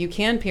 because you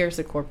can pierce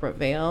a corporate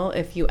veil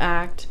if you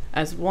act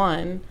as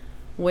one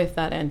with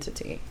that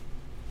entity.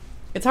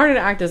 It's harder to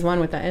act as one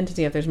with that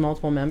entity if there's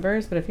multiple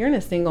members, but if you're in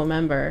a single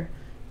member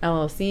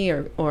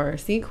LLC or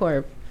C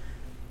Corp,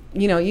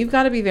 you've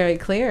got to be very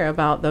clear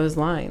about those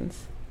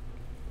lines.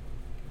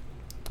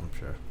 I'm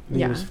sure.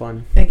 It was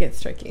fun. It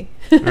gets tricky.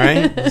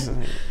 Right?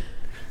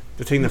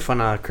 They're taking the fun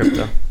out of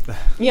crypto.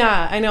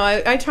 Yeah, I know.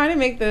 I try to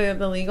make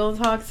the legal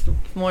talks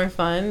more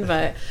fun,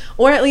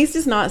 or at least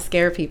just not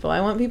scare people. I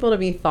want people to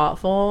be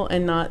thoughtful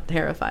and not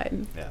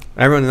terrified. Yeah.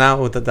 Everyone's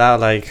out with the doubt,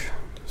 like,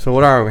 so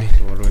what are we?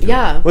 What do we do?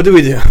 Yeah. What do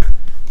we do?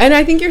 And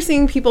I think you're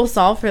seeing people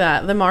solve for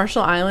that. The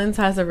Marshall Islands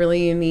has a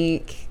really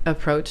unique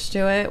approach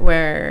to it,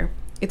 where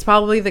it's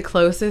probably the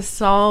closest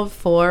solve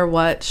for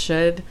what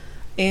should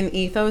in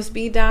ethos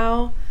be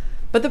DAO.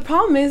 But the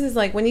problem is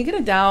like, when you get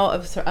a DAO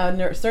of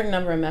a certain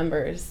number of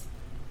members,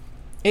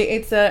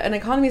 it's an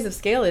economies of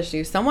scale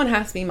issue. Someone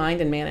has to be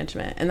mind and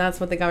management, and that's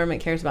what the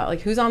government cares about.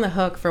 Like, who's on the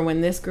hook for when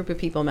this group of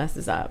people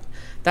messes up?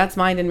 That's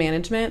mind and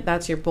management.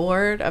 That's your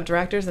board of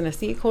directors in a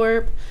C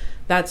Corp.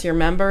 That's your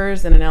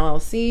members in an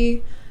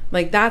LLC.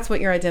 Like, that's what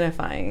you're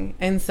identifying.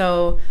 And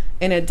so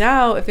in a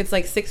DAO, if it's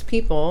like 6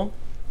 people,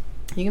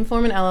 you can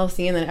form an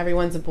LLC and then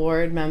everyone's a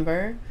board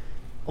member,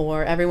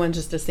 or everyone's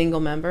just a single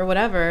member,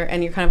 whatever,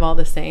 and you're kind of all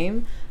the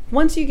same.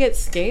 Once you get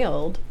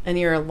scaled and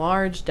you're a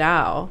large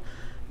DAO,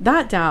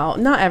 that DAO,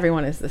 not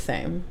everyone is the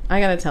same. I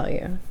got to tell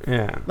you.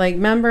 Yeah. Like,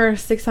 member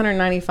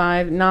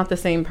 695, not the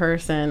same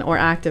person or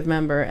active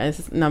member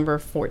as number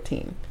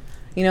 14.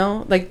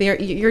 Like,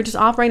 you're just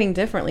operating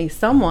differently.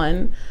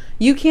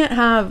 You can't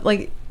have,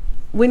 like,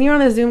 when you're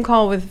on a Zoom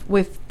call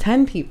with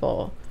 10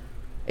 people,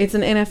 it's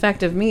an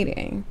ineffective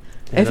meeting.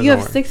 If you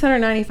have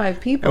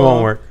 695 people, it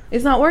won't work.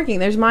 It's not working.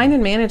 There's mind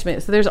and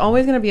management. So there's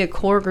always going to be a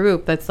core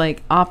group that's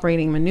like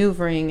operating,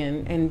 maneuvering,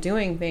 and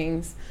doing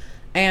things.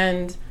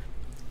 And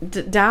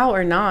DAO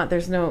or not,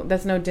 that's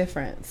no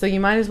different. So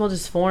you might as well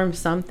just form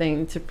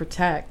something to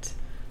protect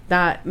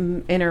that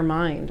inner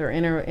mind or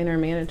inner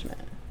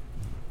management.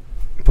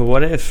 But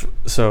what if,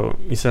 so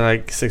you said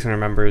like 600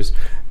 members,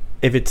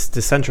 if it's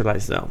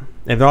decentralized though,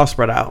 if they're all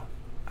spread out,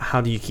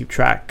 how do you keep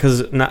track?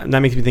 Because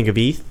that makes me think of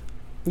ETH.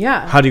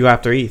 Yeah. How do you go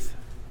after ETH?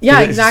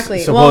 Yeah,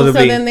 exactly. Well, so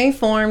then they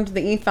formed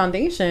the ETH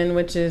Foundation,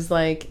 which is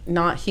like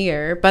not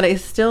here, but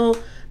it's still,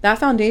 that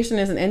foundation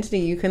is an entity.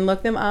 You can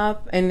look them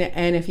up, and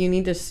if you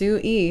need to sue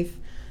ETH,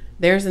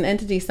 there's an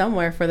entity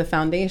somewhere for the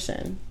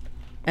foundation.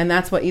 And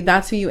that's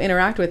who you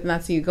interact with, and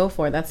that's who you go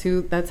for.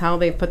 That's how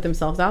they put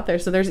themselves out there.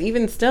 So there's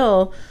even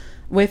still,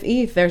 with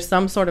ETH, there's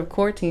some sort of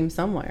core team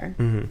somewhere,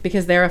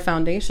 because they're a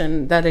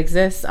foundation that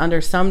exists under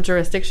some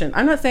jurisdiction.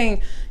 I'm not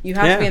saying you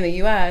have to be in the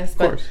U.S.,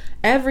 but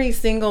every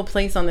single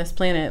place on this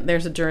planet,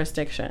 there's a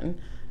jurisdiction,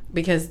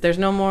 because there's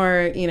no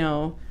more,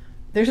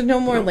 there's no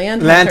more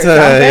land hunters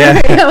out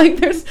there. Yeah, like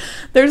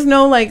there's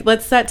no like,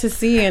 let's set to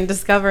sea and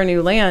discover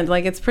new land.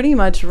 Like, it's pretty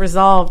much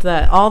resolved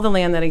that all the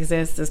land that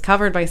exists is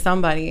covered by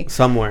somebody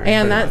somewhere,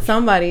 and that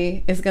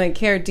somebody is going to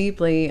care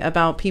deeply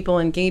about people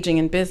engaging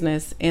in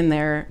business in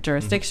their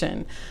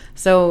jurisdiction.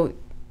 So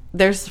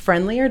there's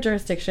friendlier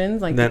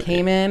jurisdictions like the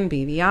Cayman,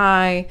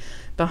 BVI,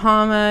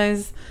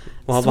 Bahamas.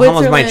 Well,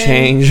 Bahamas might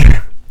change.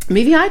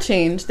 BVI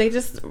changed. They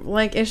just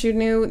like issued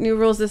new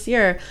rules this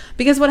year,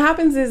 because what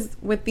happens is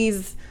with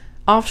these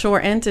offshore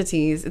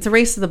entities, it's a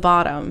race to the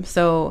bottom.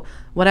 So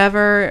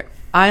whatever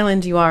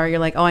island you are, you're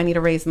like, oh, I need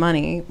to raise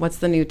money. What's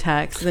the new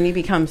tech? So then you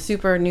become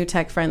super new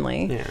tech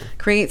friendly. Yeah.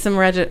 Create some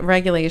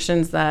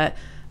regulations that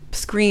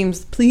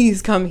screams,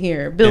 please come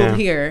here, build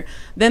here.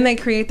 Then they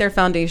create their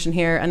foundation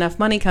here. Enough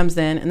money comes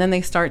in, and then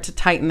they start to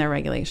tighten their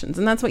regulations.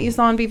 And that's what you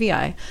saw in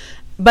BVI.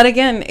 But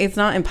again, it's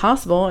not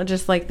impossible.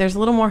 Just like there's a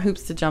little more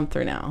hoops to jump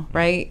through now,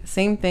 right?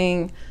 Same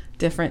thing,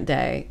 different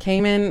day.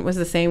 Cayman was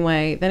the same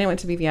way. Then it went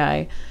to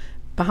BVI.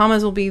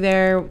 Bahamas will be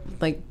there.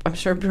 Like, I'm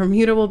sure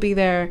Bermuda will be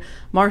there.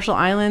 Marshall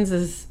Islands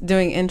is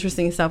doing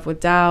interesting stuff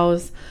with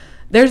DAOs.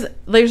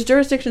 There's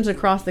jurisdictions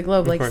across the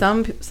globe. Like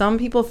some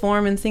people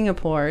form in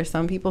Singapore.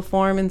 Some people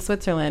form in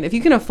Switzerland. If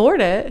you can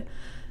afford it,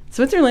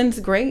 Switzerland's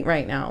great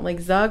right now. Like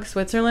Zug,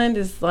 Switzerland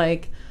is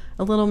like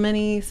a little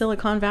mini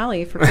Silicon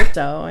Valley for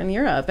crypto in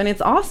Europe. And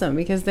it's awesome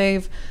because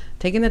they've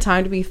taking the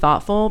time to be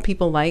thoughtful.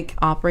 People like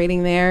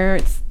operating there.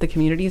 The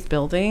community is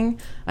building.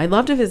 I'd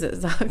love to visit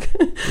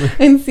Zuck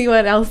and see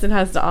what else it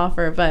has to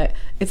offer, but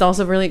it's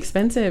also really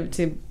expensive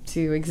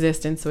to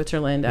exist in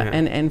Switzerland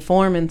and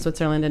form in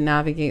Switzerland and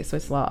navigate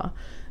Swiss law.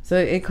 So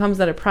it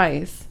comes at a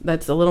price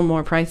that's a little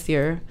more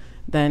pricier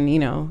than, you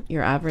know,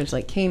 your average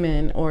like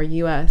Cayman or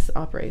U.S.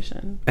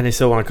 operation. And they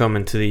still want to come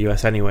into the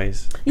U.S.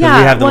 anyways. Yeah,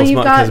 we have the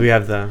because we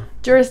have the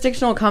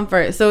jurisdictional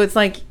comfort. So it's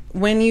like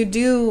when you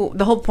do,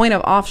 the whole point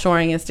of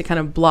offshoring is to kind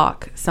of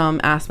block some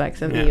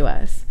aspects of the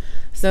U.S.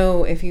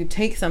 So if you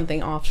take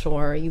something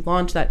offshore, you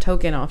launch that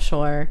token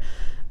offshore,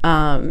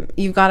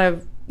 you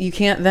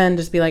can't then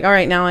just be like, all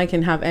right, now I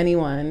can have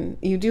anyone.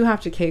 You do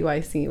have to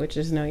KYC, which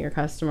is know your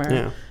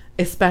customer,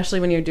 especially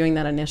when you're doing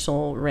that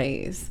initial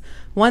raise.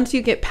 Once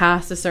you get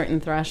past a certain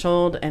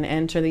threshold and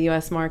enter the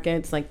U.S.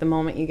 markets, like the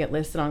moment you get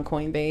listed on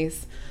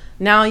Coinbase,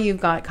 now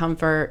you've got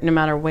comfort no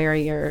matter where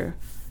you're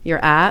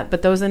at.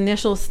 But those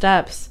initial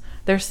steps,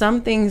 there's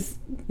some things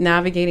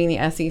navigating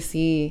the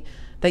SEC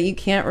that you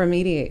can't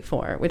remediate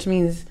for, which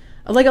means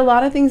like a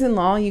lot of things in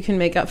law you can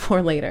make up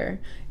for later.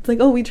 It's like,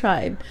 oh, we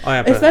tried.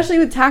 Especially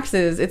with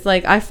taxes. It's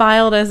like I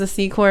filed as a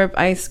C Corp.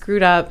 I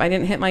screwed up. I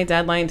didn't hit my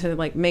deadline to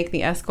like make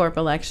the S Corp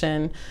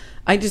election.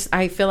 I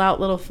fill out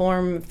little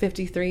form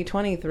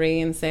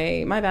 5323 and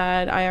say, my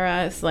bad,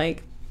 IRS,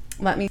 like,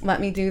 let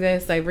me do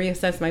this. I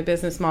reassess my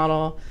business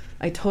model.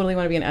 I totally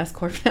want to be an S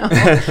Corp now.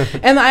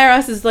 And the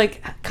IRS is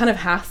like, kind of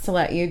has to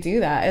let you do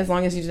that as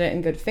long as you did it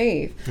in good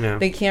faith. Yeah.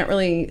 They can't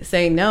really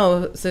say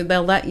no, so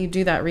they'll let you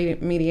do that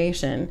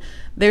remediation.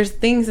 There's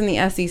things in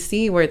the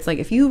SEC where it's like,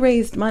 if you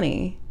raised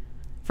money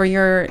for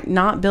your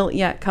not built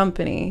yet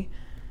company,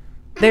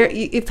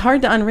 it's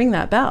hard to unring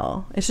that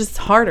bell. It's just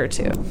harder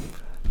to.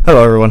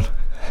 Hello, everyone.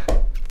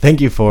 Thank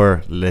you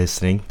for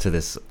listening to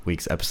this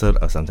week's episode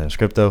of Sometimes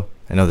Crypto.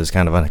 I know this is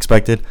kind of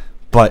unexpected,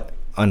 but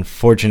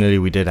unfortunately,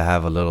 we did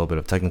have a little bit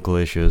of technical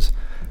issues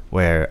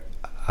where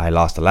I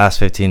lost the last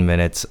 15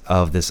 minutes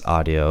of this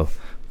audio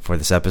for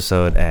this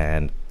episode.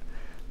 And,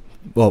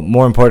 well,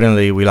 more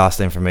importantly, we lost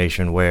the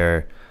information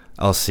where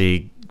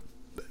Elsie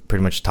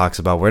pretty much talks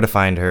about where to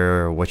find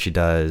her, what she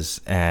does,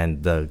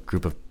 and the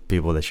group of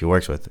people that she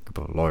works with, a group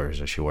of lawyers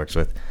that she works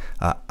with.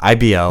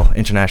 IBL,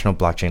 International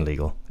Blockchain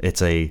Legal.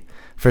 It's a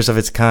first of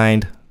its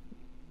kind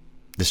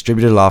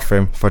distributed law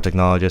firm for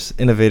technologists,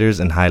 innovators,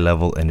 and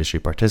high-level industry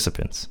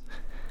participants.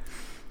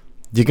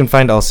 You can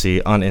find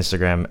Elsie on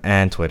Instagram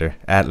and Twitter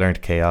at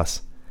Learned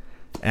Chaos.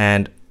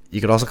 And you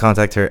could also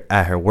contact her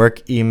at her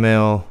work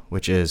email,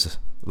 which is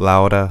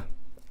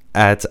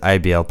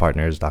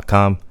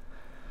laura@iblpartners.com.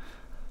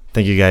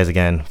 Thank you guys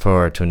again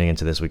for tuning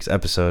into this week's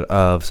episode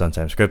of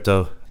Sometimes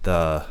Crypto.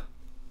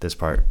 This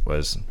part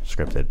was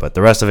scripted, but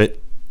the rest of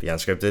it, the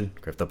unscripted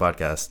crypto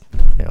podcast.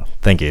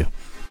 Thank you.